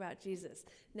and talk about Jesus.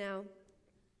 Now,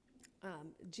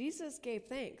 Jesus gave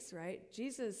thanks, right?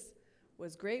 Jesus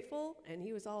was grateful, and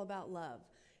he was all about love.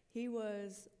 He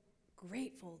was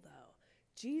grateful, though.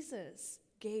 Jesus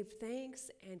gave thanks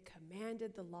and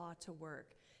commanded the law to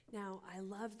work. Now, I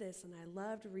love this, and I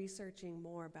loved researching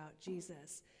more about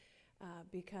Jesus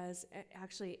because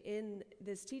actually in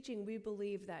this teaching, we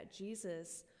believe that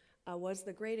Jesus was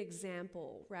the great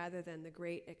example rather than the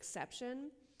great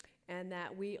exception, and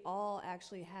that we all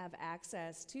actually have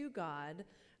access to God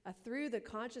through the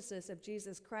consciousness of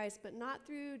Jesus Christ, but not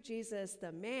through Jesus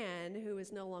the man who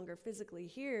is no longer physically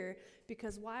here,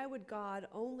 because why would God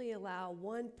only allow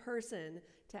one person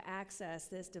to access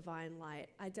this divine light?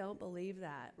 I don't believe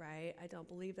that, right? I don't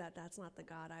believe that. That's not the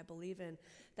God I believe in.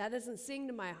 That doesn't sing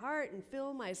to my heart and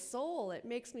fill my soul. It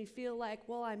makes me feel like,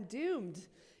 well, I'm doomed,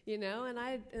 you know,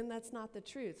 and that's not the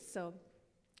truth. So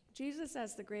Jesus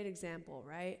as the great example,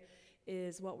 right,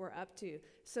 is what we're up to.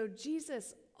 So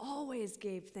Jesus always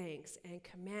gave thanks and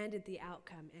commanded the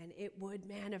outcome, and it would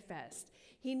manifest.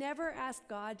 He never asked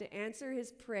God to answer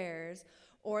his prayers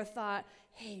or thought,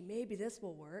 hey, maybe this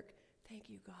will work. Thank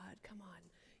you, God, come on,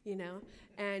 you know?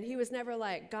 And he was never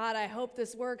like, God, I hope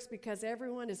this works because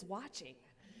everyone is watching.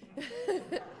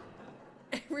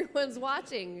 Everyone's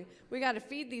watching. We got to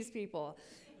feed these people.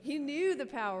 He knew the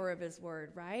power of his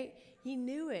word, right? He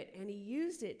knew it, and he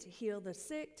used it to heal the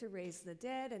sick, to raise the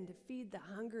dead, and to feed the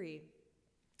hungry.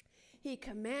 He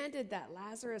commanded that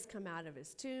Lazarus come out of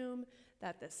his tomb,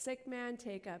 that the sick man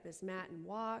take up his mat and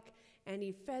walk, and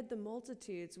he fed the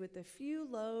multitudes with a few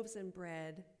loaves and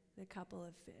bread and a couple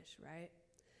of fish, right?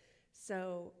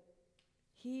 So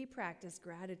he practiced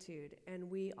gratitude, and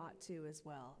we ought to as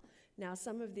well. Now,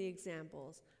 some of the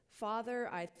examples. Father,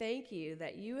 I thank you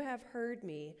that you have heard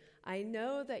me. I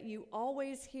know that you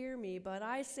always hear me, but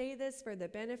I say this for the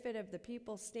benefit of the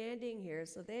people standing here,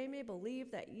 so they may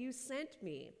believe that you sent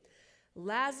me.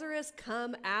 Lazarus,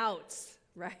 come out,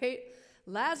 right?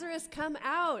 Lazarus, come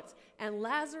out. And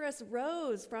Lazarus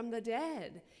rose from the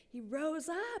dead. He rose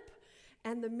up.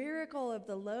 And the miracle of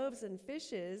the loaves and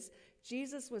fishes,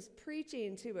 Jesus was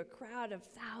preaching to a crowd of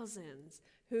thousands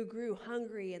who grew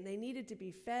hungry and they needed to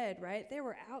be fed, right? They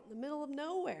were out in the middle of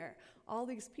nowhere. All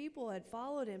these people had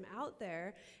followed him out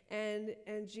there, and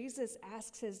Jesus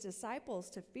asks his disciples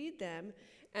to feed them,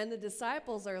 and the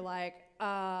disciples are like,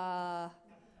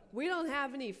 we don't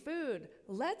have any food.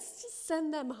 Let's just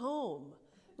send them home.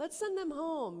 Let's send them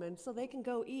home, and so they can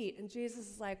go eat. And Jesus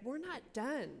is like, we're not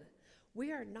done.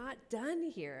 We are not done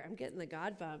here. I'm getting the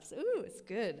God bumps. Ooh, it's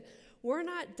good. We're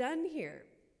not done here.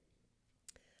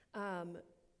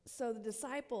 So the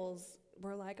disciples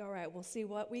were like, all right, we'll see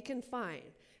what we can find.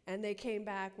 And they came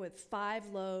back with 5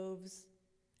 loaves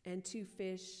and 2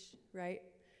 fish, right?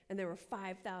 And there were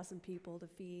 5,000 people to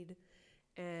feed.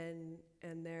 And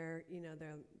they're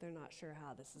not sure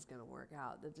how this is going to work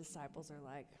out. The disciples are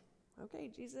like, okay,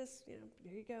 Jesus, here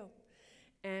you go.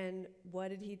 And what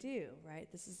did he do,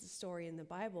 right? This is the story in the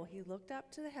Bible. He looked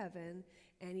up to heaven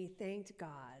and he thanked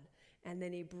God. And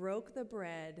then he broke the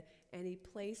bread and he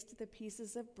placed the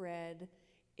pieces of bread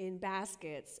in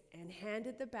baskets and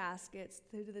handed the baskets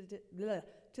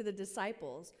to the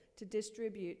disciples to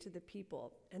distribute to the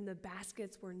people. And the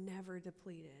baskets were never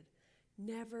depleted.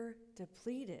 Never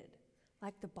depleted,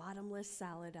 like the bottomless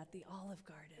salad at the Olive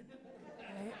Garden,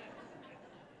 right?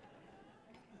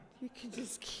 You can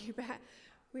just keep at.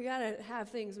 We got to have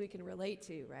things we can relate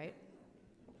to, right?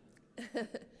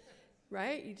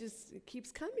 Right? It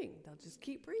keeps coming. They'll just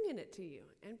keep bringing it to you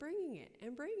and bringing it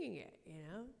and bringing it, you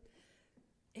know?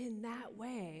 In that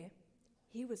way,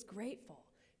 he was grateful.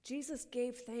 Jesus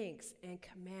gave thanks and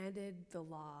commanded the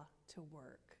law to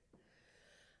work.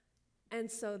 And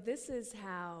so this is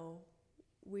how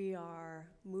we are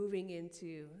moving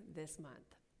into this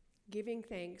month, giving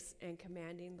thanks and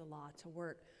commanding the law to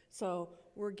work. So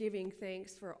we're giving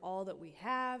thanks for all that we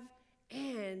have,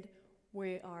 and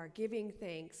we are giving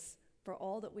thanks for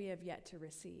all that we have yet to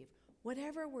receive.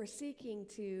 Whatever we're seeking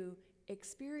to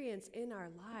experience in our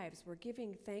lives, we're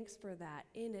giving thanks for that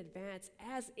in advance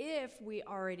as if we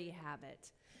already have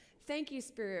it. Thank you,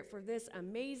 Spirit, for this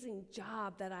amazing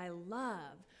job that I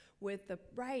love, with the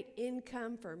right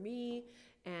income for me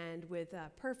and with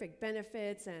perfect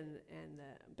benefits and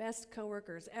the best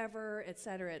coworkers ever, et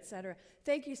cetera, et cetera.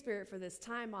 Thank you, Spirit, for this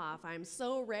time off. I'm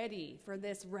so ready for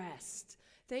this rest.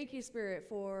 Thank you, Spirit,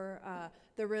 for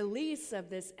the release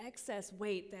of this excess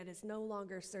weight that is no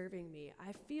longer serving me.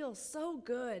 I feel so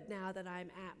good now that I'm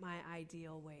at my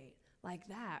ideal weight. Like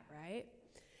that, right?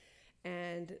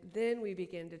 And then we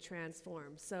begin to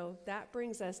transform. So that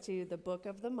brings us to the book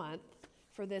of the month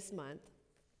for this month,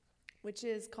 which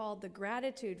is called The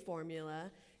Gratitude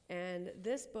Formula. And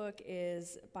this book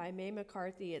is by Mae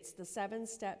McCarthy. It's the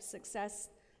 7-step success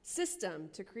system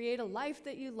to create a life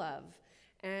that you love.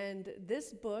 And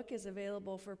this book is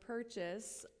available for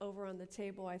purchase over on the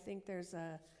table. I think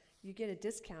you get a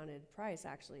discounted price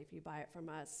actually if you buy it from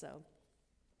us. So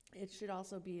it should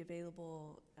also be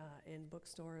available in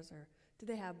bookstores, or do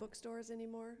they have bookstores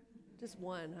anymore? Just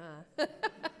one, huh?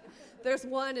 There's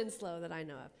one in Slow that I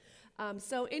know of.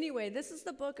 So anyway, this is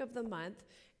the book of the month.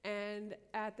 And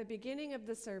at the beginning of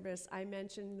the service, I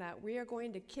mentioned that we are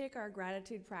going to kick our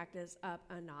gratitude practice up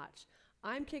a notch.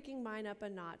 I'm kicking mine up a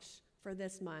notch for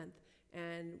this month,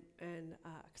 and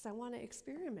because I want to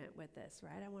experiment with this,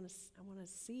 right? I want to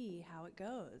see how it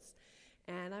goes,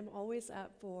 and I'm always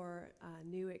up for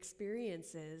new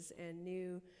experiences and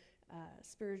new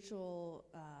spiritual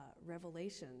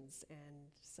revelations, and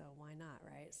so why not,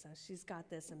 right? So she's got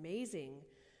this amazing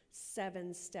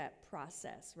 7-step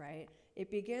process, right? It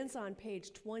begins on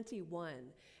page 21.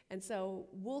 And so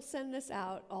we'll send this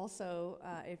out also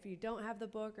if you don't have the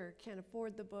book or can't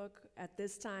afford the book at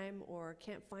this time or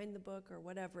can't find the book or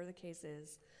whatever the case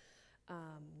is.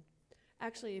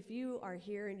 Actually, if you are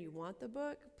here and you want the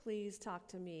book, please talk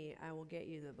to me. I will get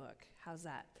you the book. How's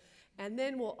that? And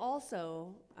then we'll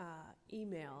also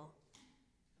email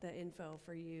the info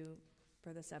for you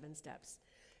for the 7 steps.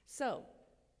 So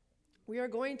we are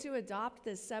going to adopt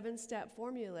this 7-step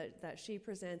formula that she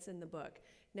presents in the book.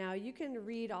 Now, you can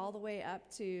read all the way up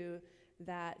to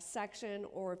that section,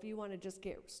 or if you want to just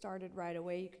get started right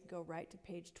away, you can go right to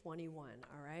page 21,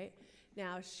 all right?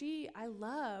 Now, I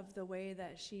love the way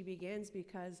that she begins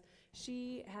because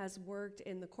she has worked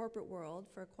in the corporate world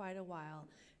for quite a while,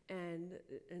 and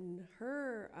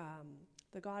her,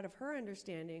 the God of her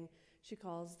understanding, she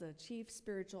calls the Chief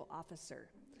Spiritual Officer.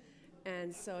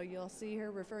 And so you'll see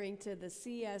her referring to the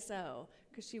CSO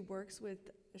because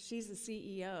she's the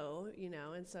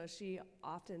CEO, and so she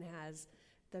often has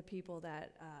the people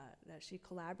that she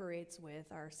collaborates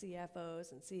with are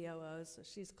CFOs and COOs. So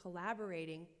she's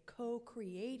collaborating,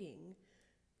 co-creating,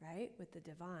 right, with the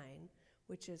divine,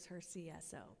 which is her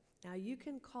CSO. Now you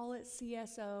can call it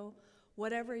CSO,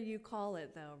 whatever you call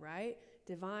it though, right?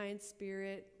 Divine,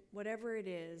 spirit, whatever it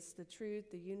is, the truth,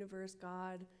 the universe,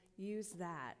 God, use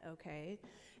that, okay?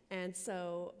 And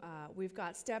so we've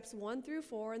got steps 1 through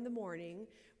 4 in the morning,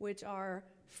 which are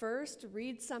first,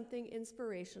 read something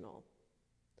inspirational.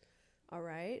 All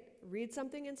right, read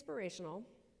something inspirational.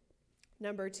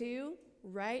 Number 2,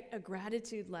 write a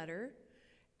gratitude letter.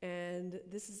 And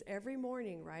this is every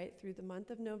morning, right, through the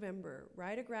month of November.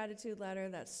 Write a gratitude letter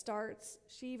that starts,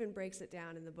 she even breaks it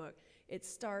down in the book. It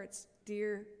starts,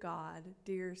 Dear God,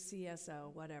 Dear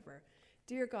CSO, whatever.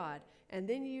 Dear God, and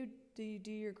then you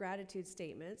do your gratitude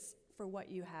statements for what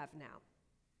you have now.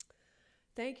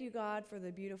 Thank you, God, for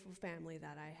the beautiful family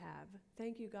that I have.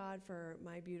 Thank you, God, for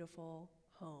my beautiful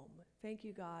home. Thank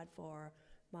you, God, for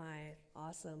my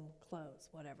awesome clothes,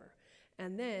 whatever.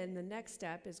 And then the next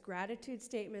step is gratitude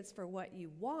statements for what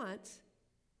you want,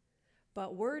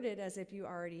 but worded as if you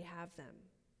already have them.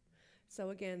 So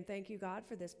again, thank you, God,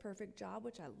 for this perfect job,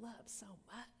 which I love so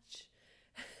much.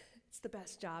 It's the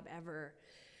best job ever.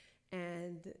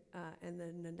 And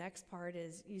then the next part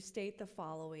is you state the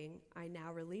following: I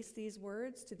now release these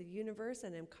words to the universe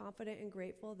and am confident and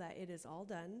grateful that it is all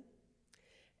done.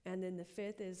 And then the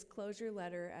 5th is close your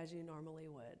letter as you normally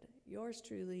would. Yours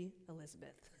truly,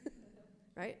 Elizabeth.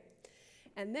 Right?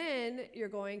 And then you're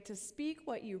going to speak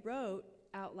what you wrote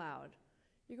out loud.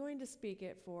 You're going to speak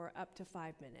it for up to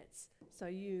 5 minutes. So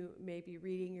you may be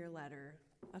reading your letter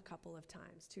a couple of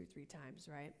times, 2 or 3 times,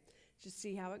 right? Just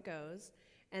see how it goes.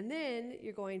 And then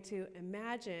you're going to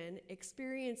imagine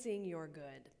experiencing your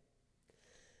good.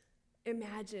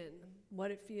 Imagine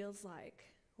what it feels like,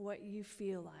 what you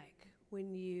feel like when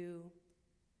you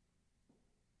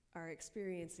are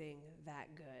experiencing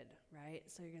that good, right?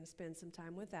 So you're going to spend some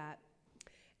time with that.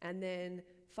 And then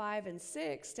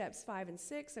steps 5 and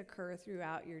 6 occur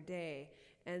throughout your day.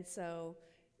 And so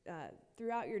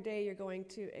throughout your day, you're going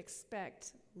to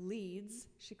expect leads.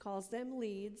 She calls them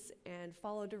leads, and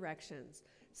follow directions.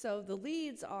 So the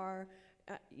leads are,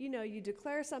 you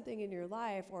declare something in your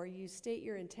life or you state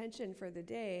your intention for the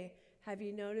day. Have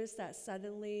you noticed that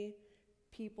suddenly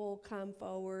people come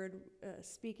forward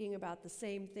speaking about the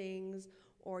same things,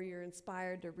 or you're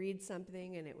inspired to read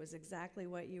something and it was exactly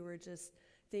what you were just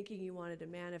thinking you wanted to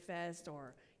manifest,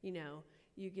 or,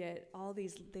 you get all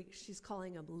these, she's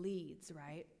calling them leads,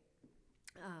 right?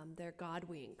 They're God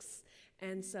winks.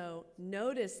 And so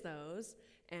notice those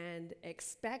and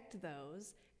expect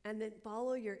those, and then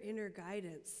follow your inner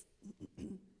guidance.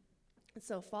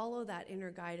 So follow that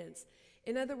inner guidance.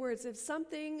 In other words, if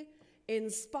something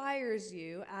inspires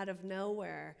you out of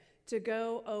nowhere to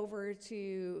go over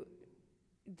to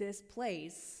this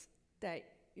place that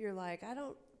you're like, I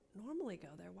don't normally go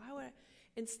there. Why would I?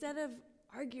 Instead of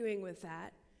arguing with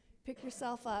that, pick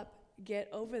yourself up, get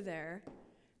over there,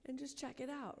 and just check it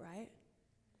out, right?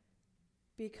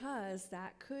 Because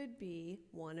that could be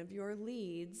one of your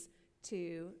leads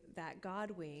to that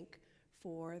God wink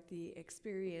for the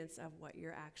experience of what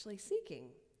you're actually seeking.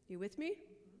 You with me?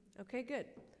 Okay, good.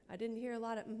 I didn't hear a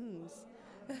lot of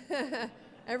mm-hms.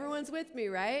 Everyone's with me,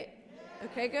 right?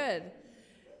 Okay, good.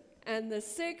 And the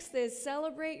 6th is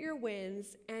celebrate your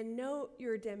wins and note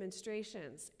your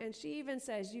demonstrations. And she even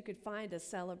says you could find a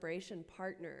celebration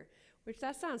partner, which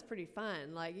that sounds pretty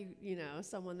fun, like, you know,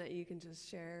 someone that you can just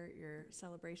share your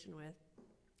celebration with.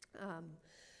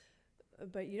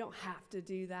 But you don't have to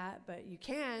do that, but you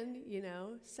can, you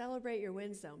know, celebrate your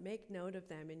wins though. Make note of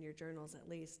them in your journals at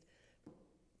least.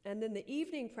 And then the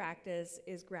evening practice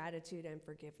is gratitude and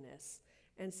forgiveness.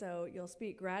 And so you'll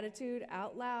speak gratitude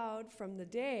out loud from the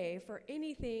day for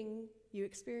anything you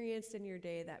experienced in your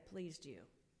day that pleased you.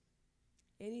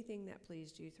 Anything that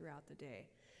pleased you throughout the day.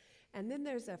 And then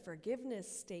there's a forgiveness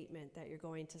statement that you're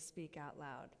going to speak out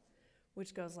loud,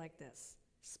 which goes like this.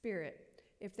 Spirit,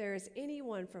 if there is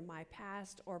anyone from my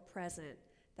past or present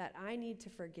that I need to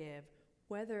forgive,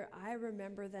 whether I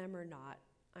remember them or not,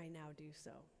 I now do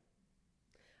so.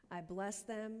 I bless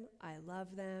them, I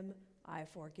love them, I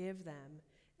forgive them,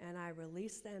 and I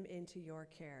release them into your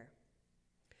care,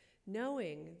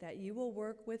 knowing that you will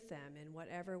work with them in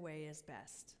whatever way is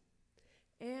best.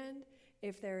 And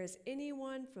if there is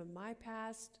anyone from my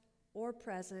past or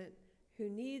present who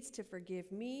needs to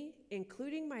forgive me,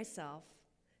 including myself,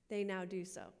 they now do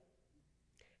so.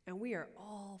 And we are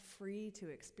all free to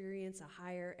experience a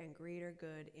higher and greater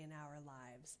good in our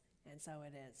lives. And so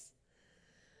it is.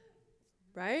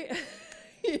 Right?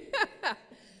 Yeah.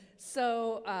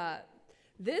 So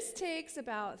this takes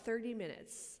about 30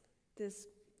 minutes.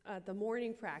 The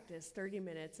morning practice, 30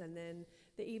 minutes, and then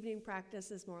the evening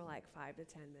practice is more like 5 to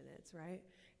 10 minutes, right?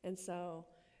 And so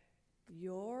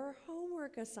your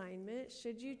homework assignment,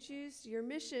 should you choose, your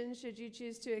mission, should you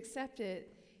choose to accept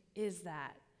it, is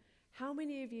that. How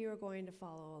many of you are going to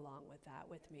follow along with that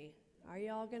with me? Are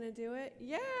you all going to do it?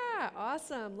 Yeah,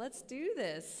 awesome. Let's do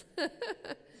this.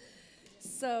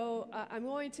 So I'm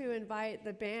going to invite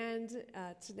the band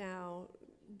to now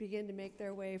begin to make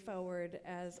their way forward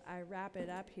as I wrap it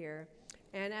up here.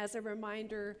 And as a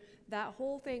reminder, that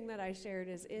whole thing that I shared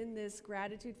is in this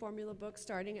gratitude formula book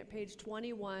starting at page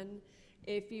 21.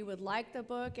 If you would like the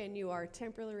book and you are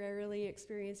temporarily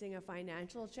experiencing a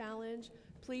financial challenge,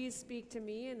 please speak to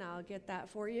me and I'll get that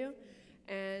for you.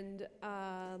 And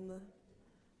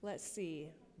let's see.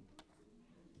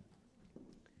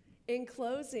 In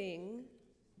closing,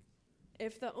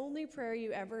 if the only prayer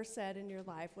you ever said in your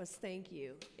life was thank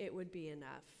you, it would be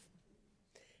enough.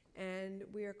 And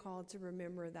we are called to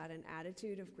remember that an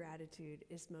attitude of gratitude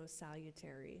is most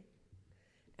salutary.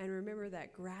 And remember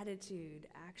that gratitude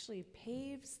actually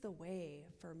paves the way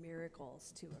for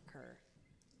miracles to occur.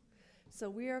 So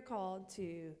we are called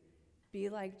to be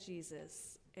like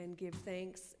Jesus and give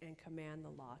thanks and command the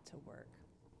law to work.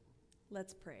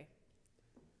 Let's pray.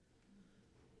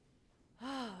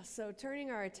 So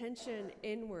turning our attention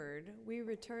inward, we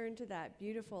return to that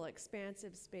beautiful,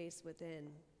 expansive space within.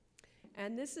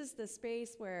 And this is the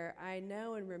space where I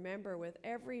know and remember with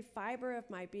every fiber of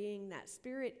my being that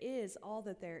spirit is all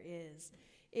that there is.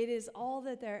 It is all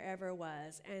that there ever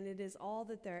was, and it is all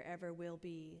that there ever will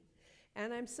be.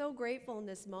 And I'm so grateful in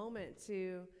this moment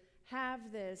to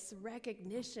have this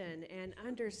recognition and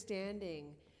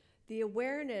understanding, the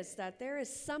awareness that there is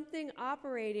something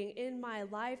operating in my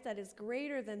life that is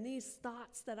greater than these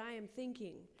thoughts that I am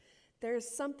thinking. There's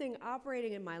something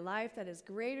operating in my life that is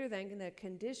greater than the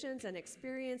conditions and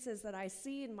experiences that I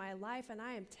see in my life, and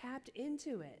I am tapped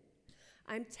into it.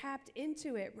 I'm tapped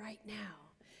into it right now.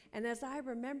 And as I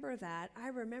remember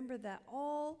that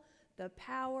all the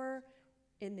power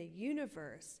in the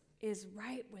universe is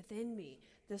right within me.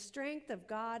 The strength of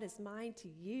God is mine to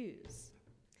use.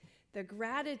 The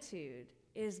gratitude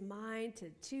is mine to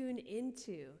tune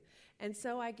into. And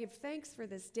so I give thanks for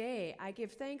this day. I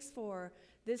give thanks for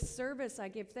this service. I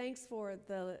give thanks for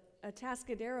the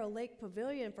Atascadero Lake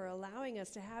Pavilion for allowing us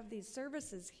to have these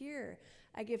services here.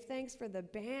 I give thanks for the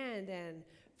band and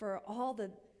for all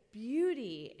the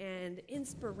beauty and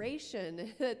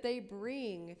inspiration that they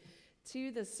bring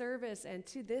to the service and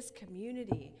to this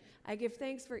community. I give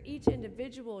thanks for each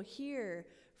individual here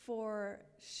for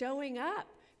showing up,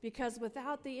 because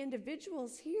without the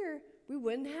individuals here, we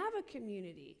wouldn't have a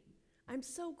community. I'm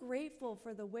so grateful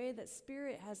for the way that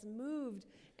Spirit has moved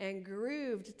and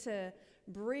grooved to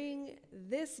bring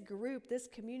this group, this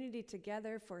community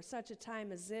together for such a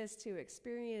time as this to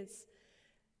experience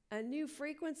a new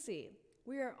frequency.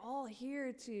 We are all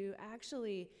here to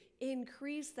actually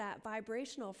increase that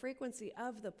vibrational frequency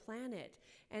of the planet.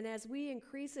 And as we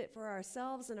increase it for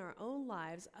ourselves in our own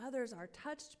lives, others are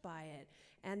touched by it.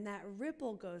 And that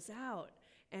ripple goes out,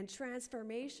 and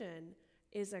transformation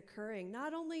is occurring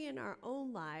not only in our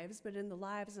own lives, but in the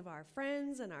lives of our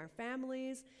friends and our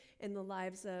families, in the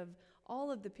lives of all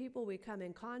of the people we come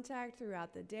in contact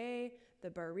throughout the day, the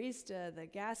barista, the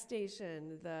gas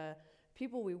station, the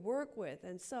people we work with,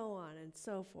 and so on and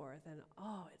so forth. And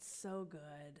oh, it's so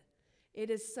good. It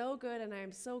is so good, and I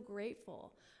am so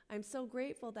grateful. I'm so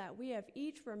grateful that we have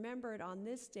each remembered on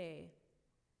this day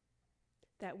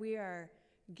that we are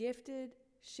gifted,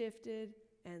 shifted,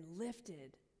 and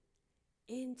lifted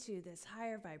into this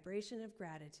higher vibration of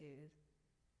gratitude.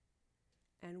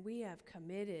 And we have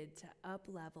committed to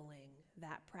up-leveling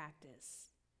that practice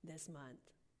this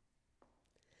month.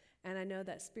 And I know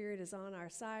that Spirit is on our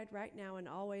side right now and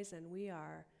always, and we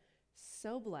are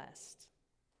so blessed.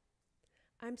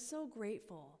 I'm so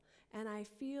grateful, and I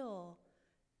feel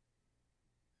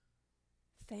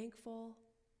thankful.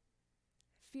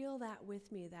 Feel that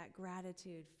with me, that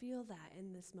gratitude. Feel that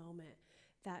in this moment,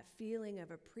 that feeling of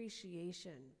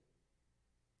appreciation.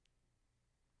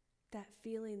 That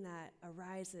feeling that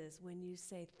arises when you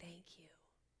say thank you.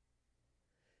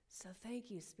 So thank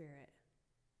you, Spirit.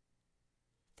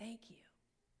 Thank you.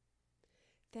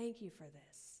 Thank you for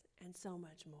this and so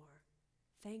much more.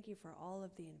 Thank you for all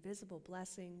of the invisible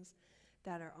blessings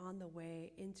that are on the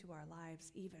way into our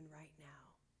lives even right now.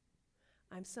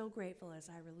 I'm so grateful as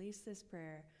I release this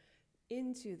prayer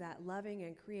into that loving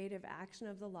and creative action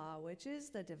of the law, which is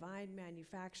the divine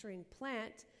manufacturing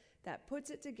plant that puts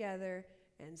it together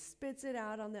and spits it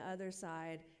out on the other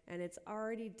side, and it's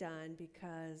already done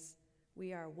because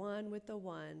we are one with the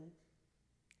one,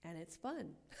 and it's fun.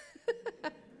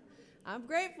 I'm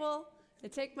grateful to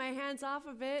take my hands off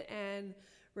of it and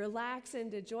relax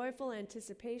into joyful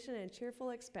anticipation and cheerful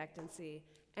expectancy.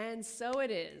 And so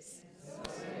it is.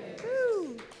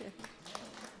 Woo!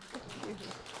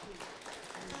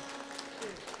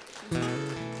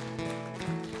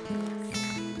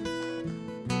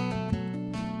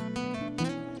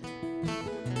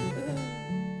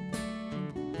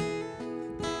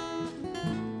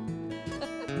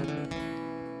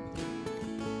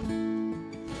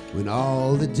 When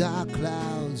all the dark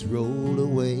clouds roll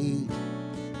away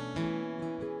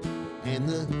and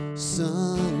the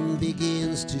sun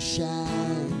begins to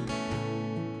shine,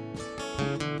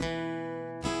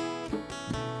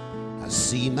 I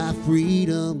see my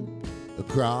freedom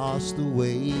across the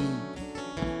way,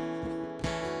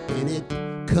 and it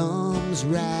comes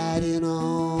right in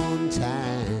on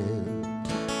time,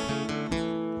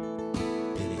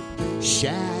 and it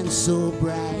shines so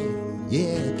bright. Yeah,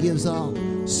 it gives off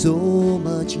so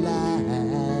much light.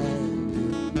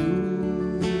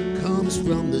 Comes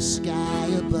from the sky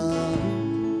above.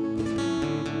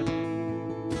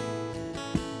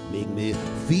 Make me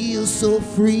feel so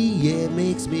free. Yeah, it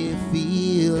makes me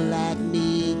feel like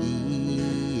me.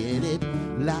 And it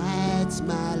lights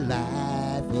my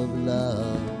life of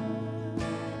love.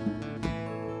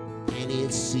 And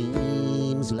it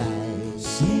seems like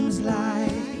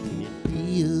and it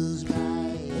feels right.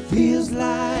 Feels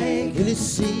like, and it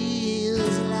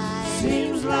seems like,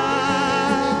 seems like,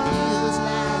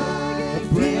 it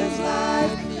feels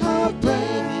like a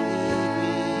brand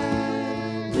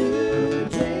new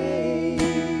day,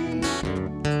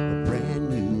 a brand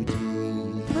new day,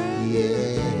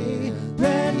 yeah,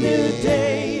 brand new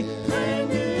day, brand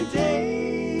new day.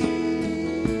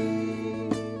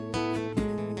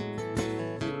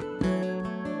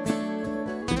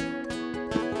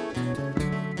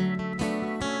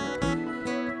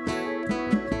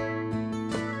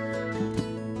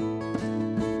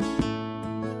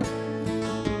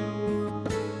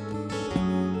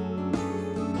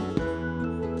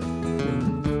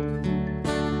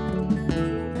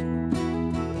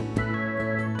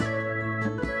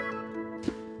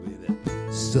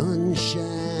 Sun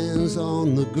shines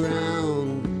on the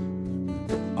ground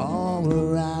all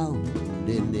around,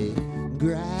 and the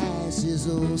grass is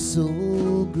oh so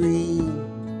green.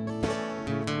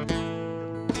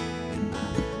 And my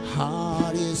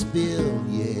heart is filled,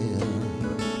 yeah,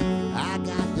 I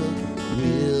got the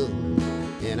will,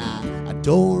 and I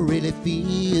don't really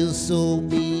feel so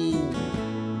mean.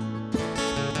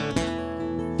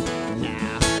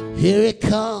 Now, here it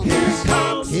comes, here it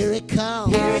comes, here it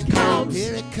comes, here it comes,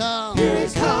 here it comes, here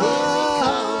it comes, here it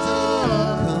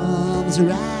comes. comes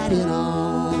riding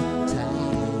on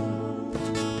time.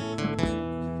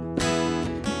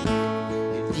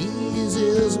 It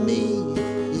eases me,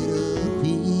 it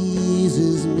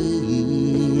appeases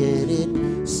me, and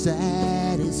it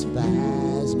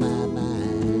satisfies my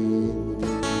mind.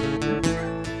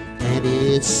 And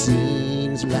it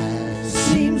seems like,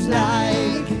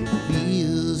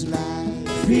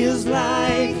 feels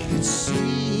like, it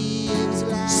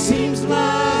seems like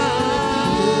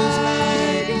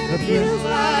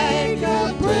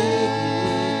a brand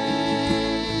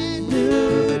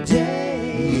new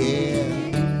day.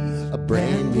 Yeah, a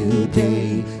brand new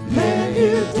day, brand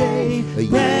new day,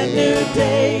 brand new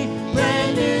day,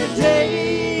 brand new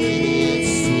day.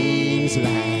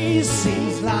 It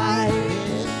seems like,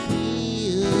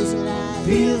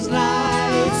 feels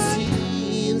like,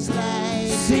 seems like,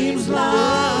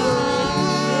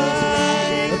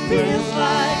 feels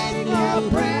like a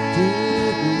brand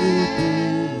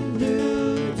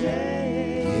new day. Yeah,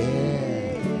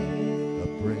 a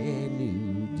brand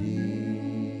new day.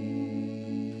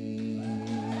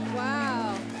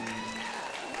 Wow.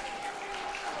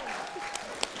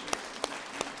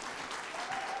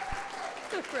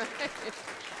 Right.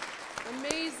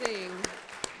 Amazing.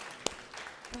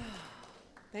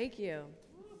 Thank you.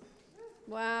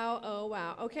 Wow, oh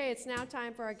wow. Okay, it's now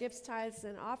time for our gifts, tithes,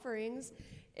 and offerings.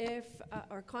 If,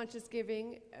 or conscious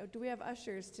giving, do we have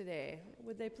ushers today?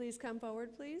 Would they please come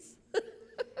forward, please?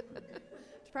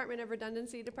 Department of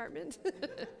Redundancy Department.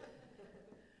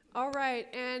 All right,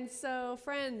 and so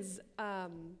friends,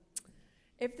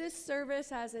 if this service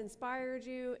has inspired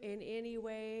you in any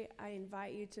way, I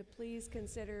invite you to please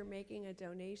consider making a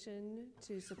donation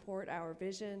to support our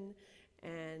vision.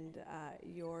 And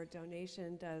your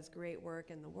donation does great work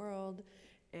in the world.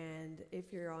 And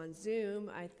if you're on Zoom,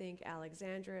 I think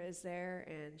Alexandra is there,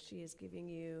 and she is giving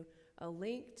you a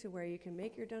link to where you can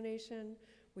make your donation.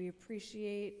 We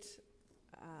appreciate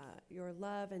your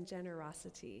love and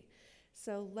generosity.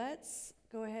 So let's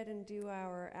go ahead and do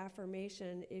our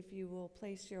affirmation. If you will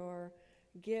place your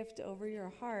gift over your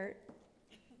heart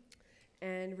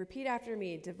and repeat after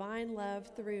me. Divine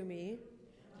love through me.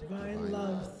 Divine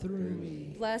love through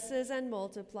me Blesses and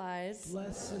multiplies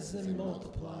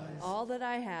all that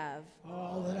I have,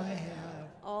 all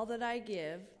that I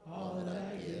give,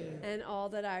 and all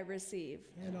that I receive.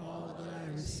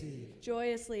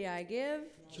 Joyously I give,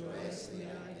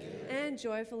 and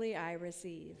joyfully I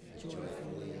receive.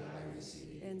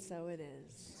 And so it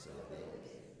is.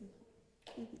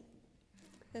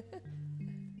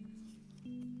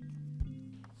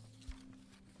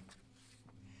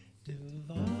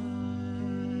 Divine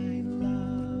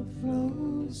love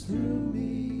flows through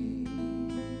me,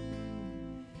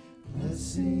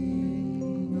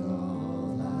 blessing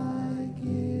all I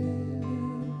give.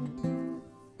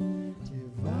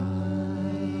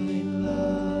 Divine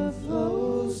love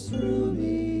flows through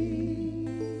me,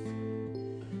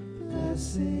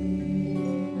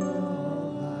 blessing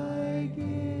all I give.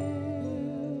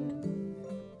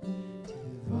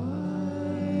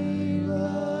 Divine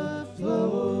love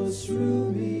flows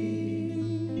through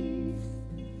me,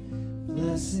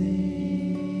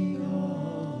 blessing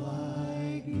all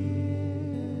I give.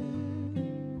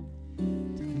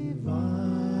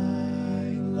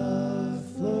 Divine love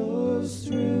flows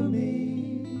through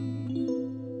me,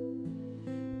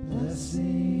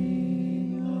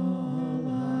 blessing all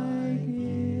I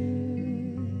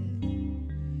give.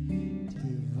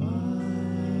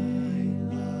 Divine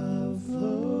love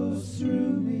flows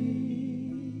through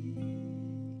me,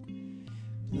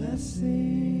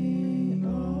 blessing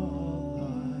all I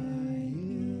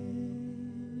give.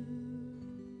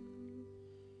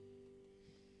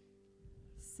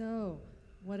 So,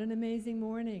 what an amazing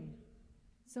morning.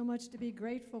 So much to be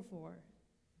grateful for.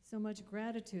 So much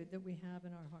gratitude that we have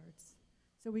in our hearts.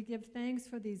 So we give thanks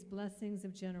for these blessings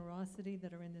of generosity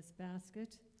that are in this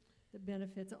basket that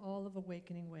benefits all of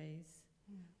Awakening Ways.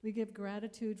 We give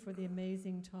gratitude for the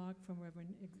amazing talk from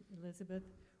Reverend Elizabeth,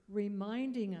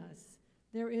 reminding us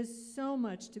there is so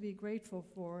much to be grateful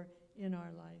for in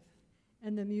our life.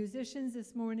 And the musicians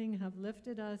this morning have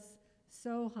lifted us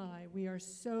so high. We are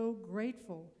so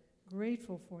grateful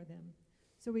for them.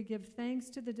 So we give thanks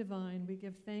to the divine, we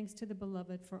give thanks to the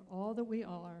beloved for all that we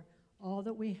are, all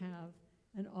that we have,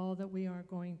 and all that we are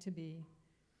going to be.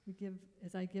 We give,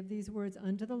 as I give these words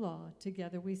unto the law,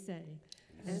 together we say,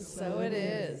 and so it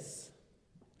is.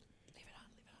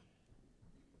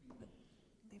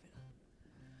 Leave it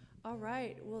on. All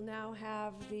right, we'll now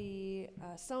have the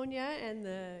Sonia and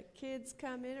the kids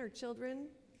come in, or children.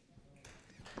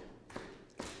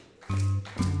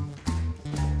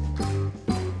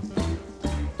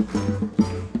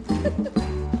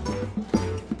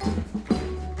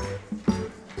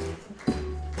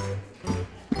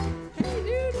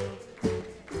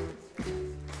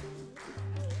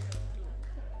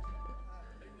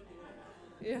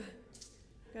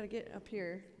 get up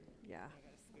here. Yeah. I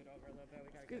gotta scoot over a little bit.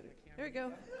 We gotta Good. get the There we camera.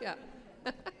 go. Yeah.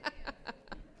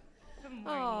 Good morning.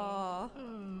 Aw.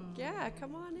 Yeah,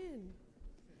 come on in.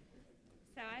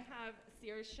 So I have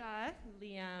Saoirse,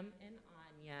 Liam, and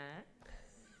Anya,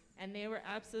 and they were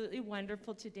absolutely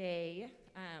wonderful today.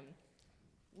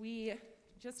 We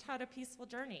just had a peaceful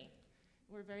journey.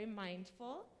 We're very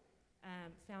mindful,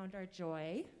 found our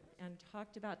joy, and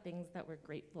talked about things that we're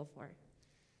grateful for.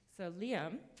 So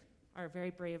Liam, our very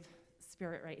brave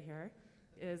spirit right here,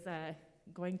 is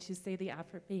going to say the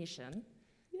affirmation.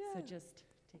 Yeah. So just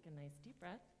take a nice deep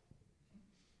breath.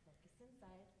 Focus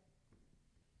inside.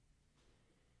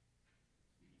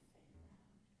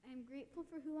 I'm grateful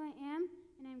for who I am,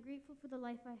 and I'm grateful for the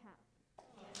life I have.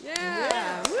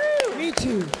 Yeah. Woo! Me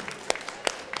too.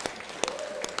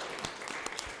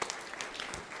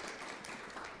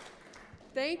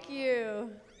 Thank you.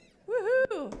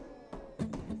 Woohoo!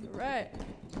 All right.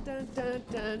 Dun, dun,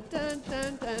 dun, dun,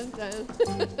 dun, dun, dun.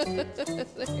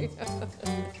 There you go.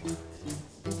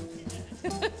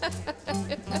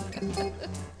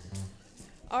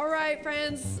 All right,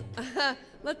 friends.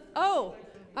 Oh,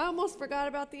 I almost forgot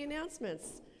about the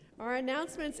announcements. Our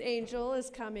announcements angel is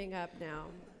coming up now.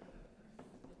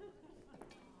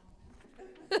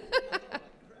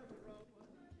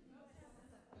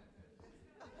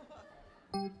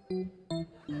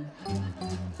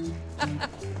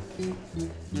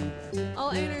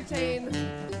 I'll entertain.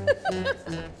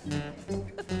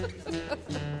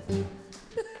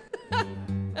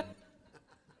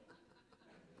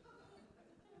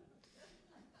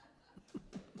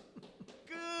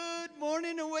 Good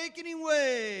morning, Awakening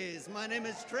Ways. My name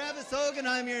is Travis Hogue, and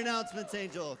I'm your announcements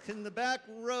angel. Can the back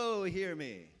row hear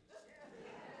me?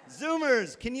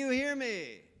 Zoomers, can you hear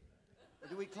me? Or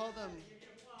do we call them?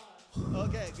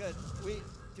 Okay, good.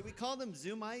 Do we call them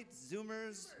Zoomites,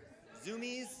 Zoomers,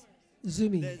 Zoomies?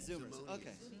 Zoomy. They're Zoomers.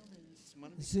 Okay.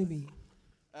 Zoomy.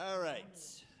 All right.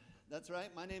 That's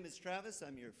right. My name is Travis.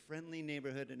 I'm your friendly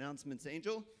neighborhood announcements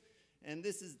angel. And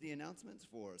this is the announcements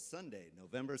for Sunday,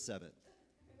 November 7th.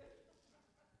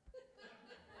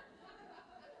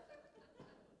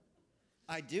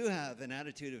 I do have an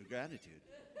attitude of gratitude.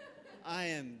 I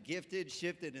am gifted,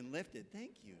 shifted, and lifted.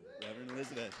 Thank you, Reverend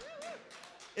Elizabeth.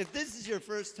 If this is your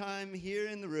first time here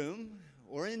in the room,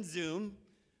 or in Zoom,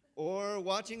 or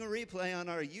watching a replay on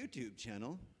our YouTube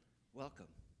channel, welcome.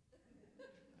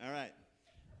 All right.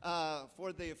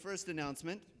 For the first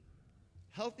announcement,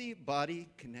 Healthy Body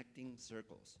Connecting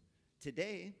Circles.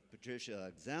 Today,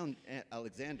 Patricia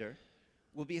Alexander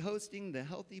will be hosting the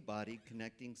Healthy Body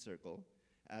Connecting Circle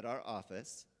at our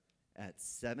office at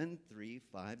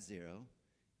 7350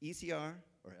 ECR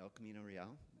or El Camino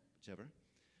Real, whichever,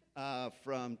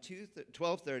 from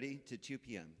 12:30 to 2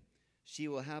 p.m. She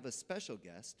will have a special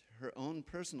guest, her own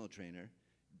personal trainer,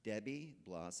 Debbie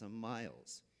Blossom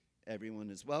Miles.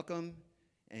 Everyone is welcome,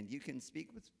 and you can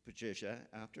speak with Patricia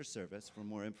after service for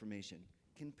more information.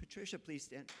 Can Patricia please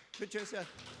stand?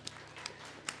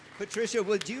 Patricia,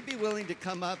 would you be willing to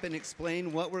come up and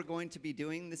explain what we're going to be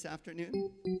doing this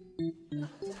afternoon?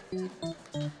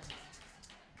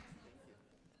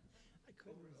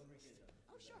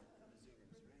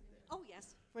 Oh,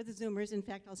 yes, for the Zoomers. In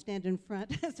fact, I'll stand in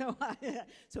front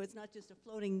so it's not just a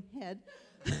floating head.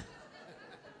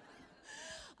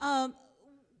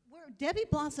 Debbie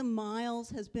Blossom Miles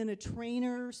has been a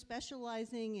trainer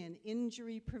specializing in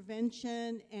injury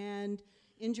prevention and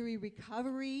injury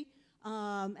recovery.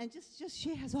 And just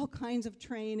she has all kinds of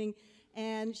training.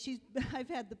 And I've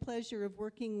had the pleasure of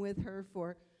working with her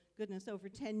for, goodness, over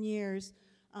 10 years.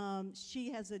 She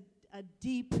has a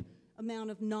deep amount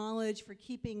of knowledge for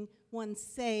keeping one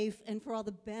safe and for all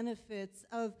the benefits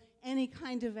of any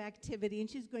kind of activity. And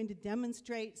she's going to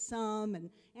demonstrate some and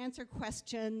answer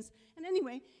questions. And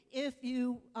anyway, if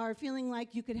you are feeling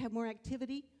like you could have more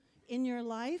activity in your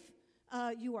life,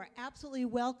 you are absolutely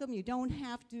welcome. You don't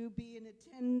have to be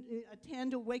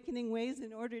attend Awakening Ways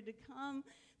in order to come.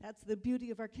 That's the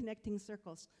beauty of our connecting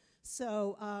circles.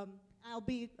 So I'll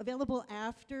be available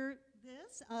after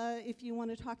this if you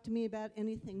want to talk to me about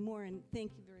anything more, and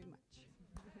thank you very much.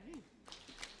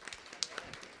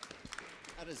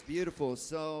 That is beautiful.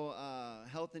 So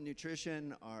health and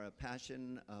nutrition are a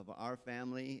passion of our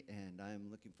family, and I'm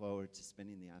looking forward to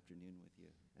spending the afternoon with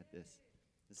you at this.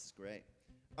 This is great.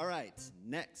 All right,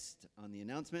 next on the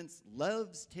announcements,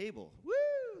 Love's Table. Woo!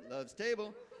 Love's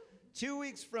Table. 2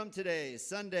 weeks from today,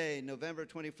 Sunday, November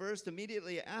 21st,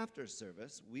 immediately after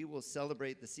service, we will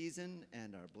celebrate the season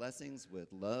and our blessings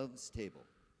with Love's Table.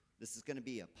 This is going to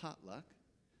be a potluck.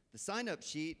 The sign-up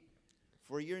sheet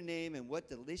for your name and what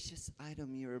delicious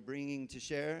item you are bringing to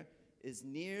share is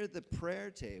near the prayer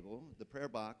table, the prayer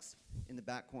box in the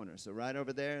back corner. So right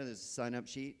over there, there's a sign-up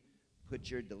sheet. Put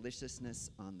your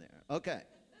deliciousness on there. Okay.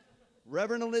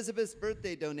 Reverend Elizabeth's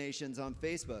birthday donations on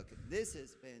Facebook. This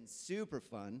has been super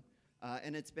fun,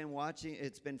 and it's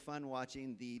been fun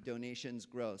watching the donations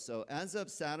grow. So as of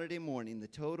Saturday morning, the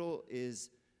total is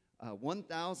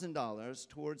 $1,000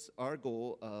 towards our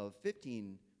goal of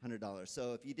 $1,500.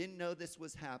 So if you didn't know this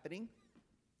was happening,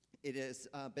 it has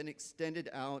been extended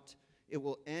out. It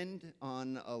will end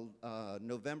on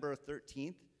November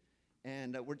 13th,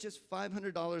 and we're just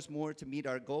 $500 more to meet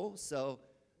our goal. So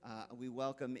we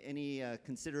welcome any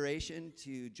consideration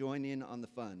to join in on the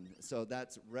fund. So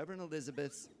that's Reverend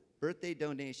Elizabeth's birthday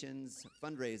donations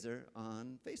fundraiser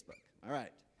on Facebook. All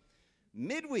right.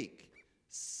 Midweek,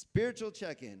 spiritual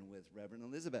check-in with Reverend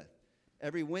Elizabeth.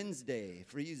 Every Wednesday,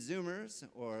 for you Zoomers,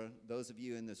 or those of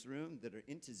you in this room that are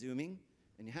into Zooming,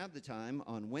 and you have the time,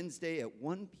 on Wednesday at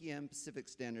 1 p.m. Pacific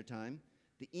Standard Time,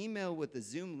 the email with the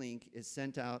Zoom link is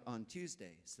sent out on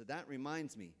Tuesday. So that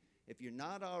reminds me, if you're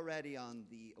not already on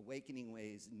the Awakening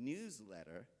Ways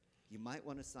newsletter, you might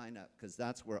want to sign up, because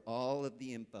that's where all of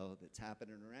the info that's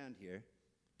happening around here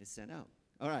is sent out.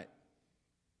 All right.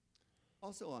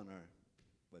 Also on our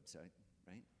website,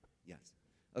 right? Yes.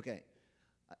 Okay.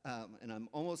 And I'm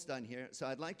almost done here. So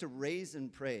I'd like to raise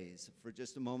and praise for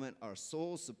just a moment our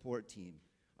soul support team,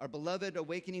 our beloved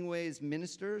Awakening Ways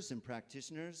ministers and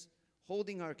practitioners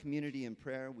holding our community in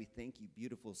prayer. We thank you,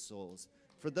 beautiful souls.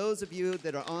 For those of you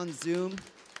that are on Zoom,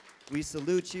 we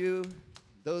salute you.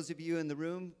 Those of you in the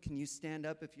room, can you stand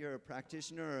up if you're a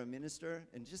practitioner or a minister?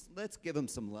 And just let's give them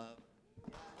some love.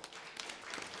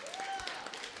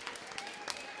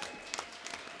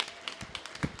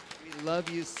 We love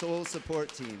you, soul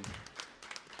support team.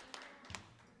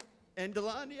 And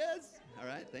Delon, yes. All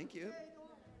right, thank you.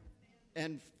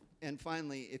 And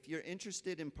finally, if you're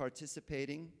interested in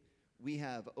participating, we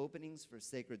have openings for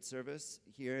sacred service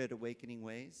here at Awakening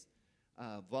Ways.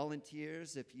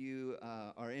 Volunteers, if you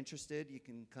are interested, you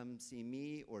can come see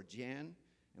me or Jan,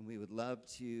 and we would love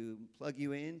to plug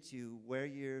you in to where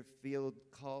you feel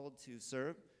called to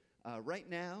serve. Right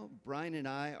now, Brian and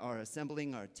I are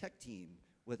assembling our tech team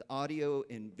with audio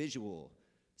and visual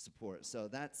support. So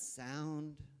that's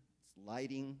sound, it's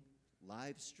lighting,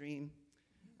 live stream.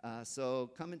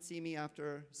 So come and see me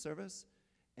after service.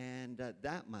 And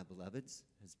that, my beloveds,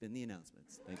 has been the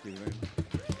announcements. Thank you very much.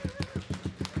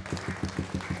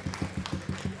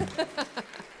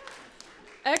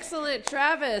 Excellent,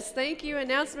 Travis. Thank you,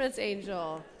 announcements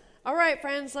angel. All right,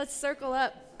 friends, let's circle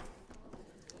up.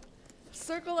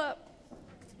 Circle up.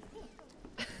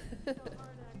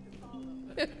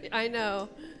 I know.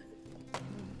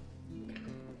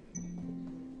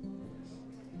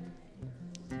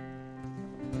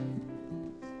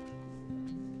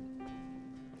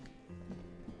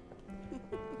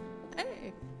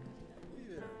 Hey.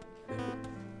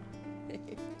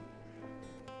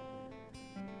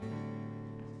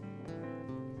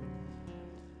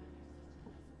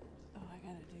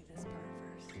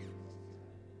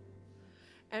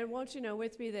 And won't you know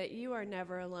with me that you are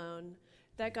never alone,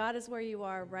 that God is where you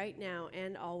are right now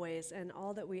and always, and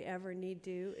all that we ever need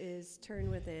do is turn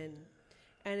within.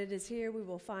 And it is here we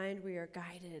will find we are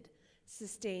guided,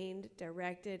 sustained,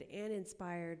 directed, and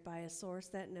inspired by a source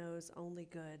that knows only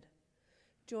good.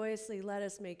 Joyously let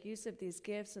us make use of these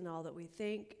gifts in all that we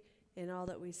think, in all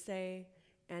that we say,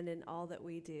 and in all that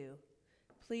we do.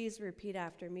 Please repeat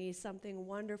after me. Something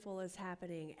wonderful is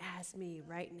happening as me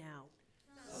right now.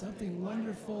 Something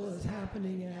wonderful is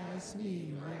happening as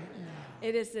me right now.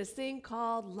 It is this thing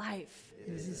called life.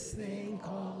 It is this thing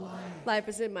called life. Life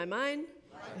is in my mind.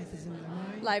 Life is in my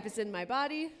mind. Life is in my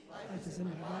body. Life is in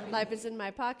my body. Life is in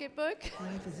my pocketbook.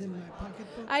 Life is in my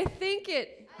pocketbook. I think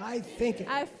it. I think it.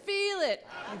 I feel it.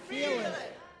 I feel it.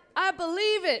 I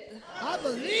believe it. I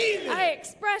believe it. I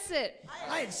express it.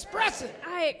 I express it.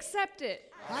 I accept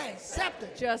it. I accept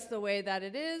it. Just the way that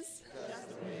it is. Just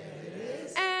the way that it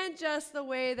is. And just the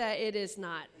way that it is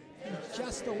not. And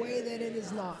just the way that it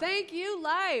is not. Thank you,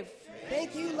 life.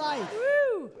 Thank you, life.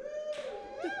 Woo!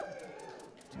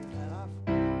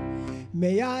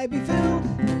 May I be filled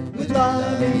with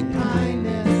loving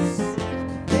kindness.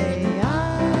 May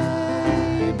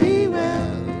I be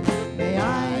well. May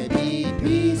I be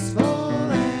peaceful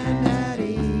and at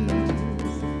ease.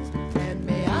 And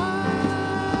may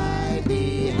I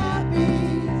be happy.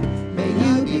 May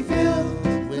you be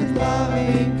filled with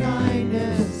loving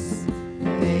kindness.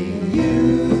 May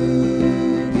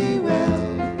you be well.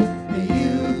 May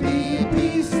you be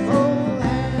peaceful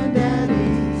and at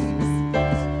ease.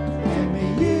 And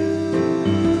may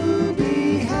you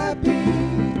be happy.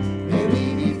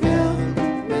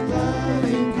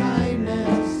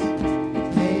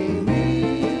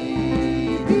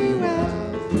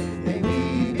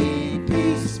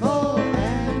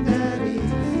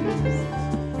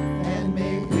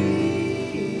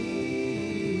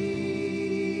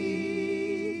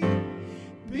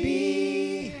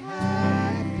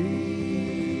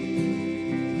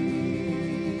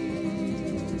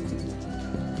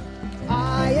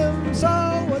 some song.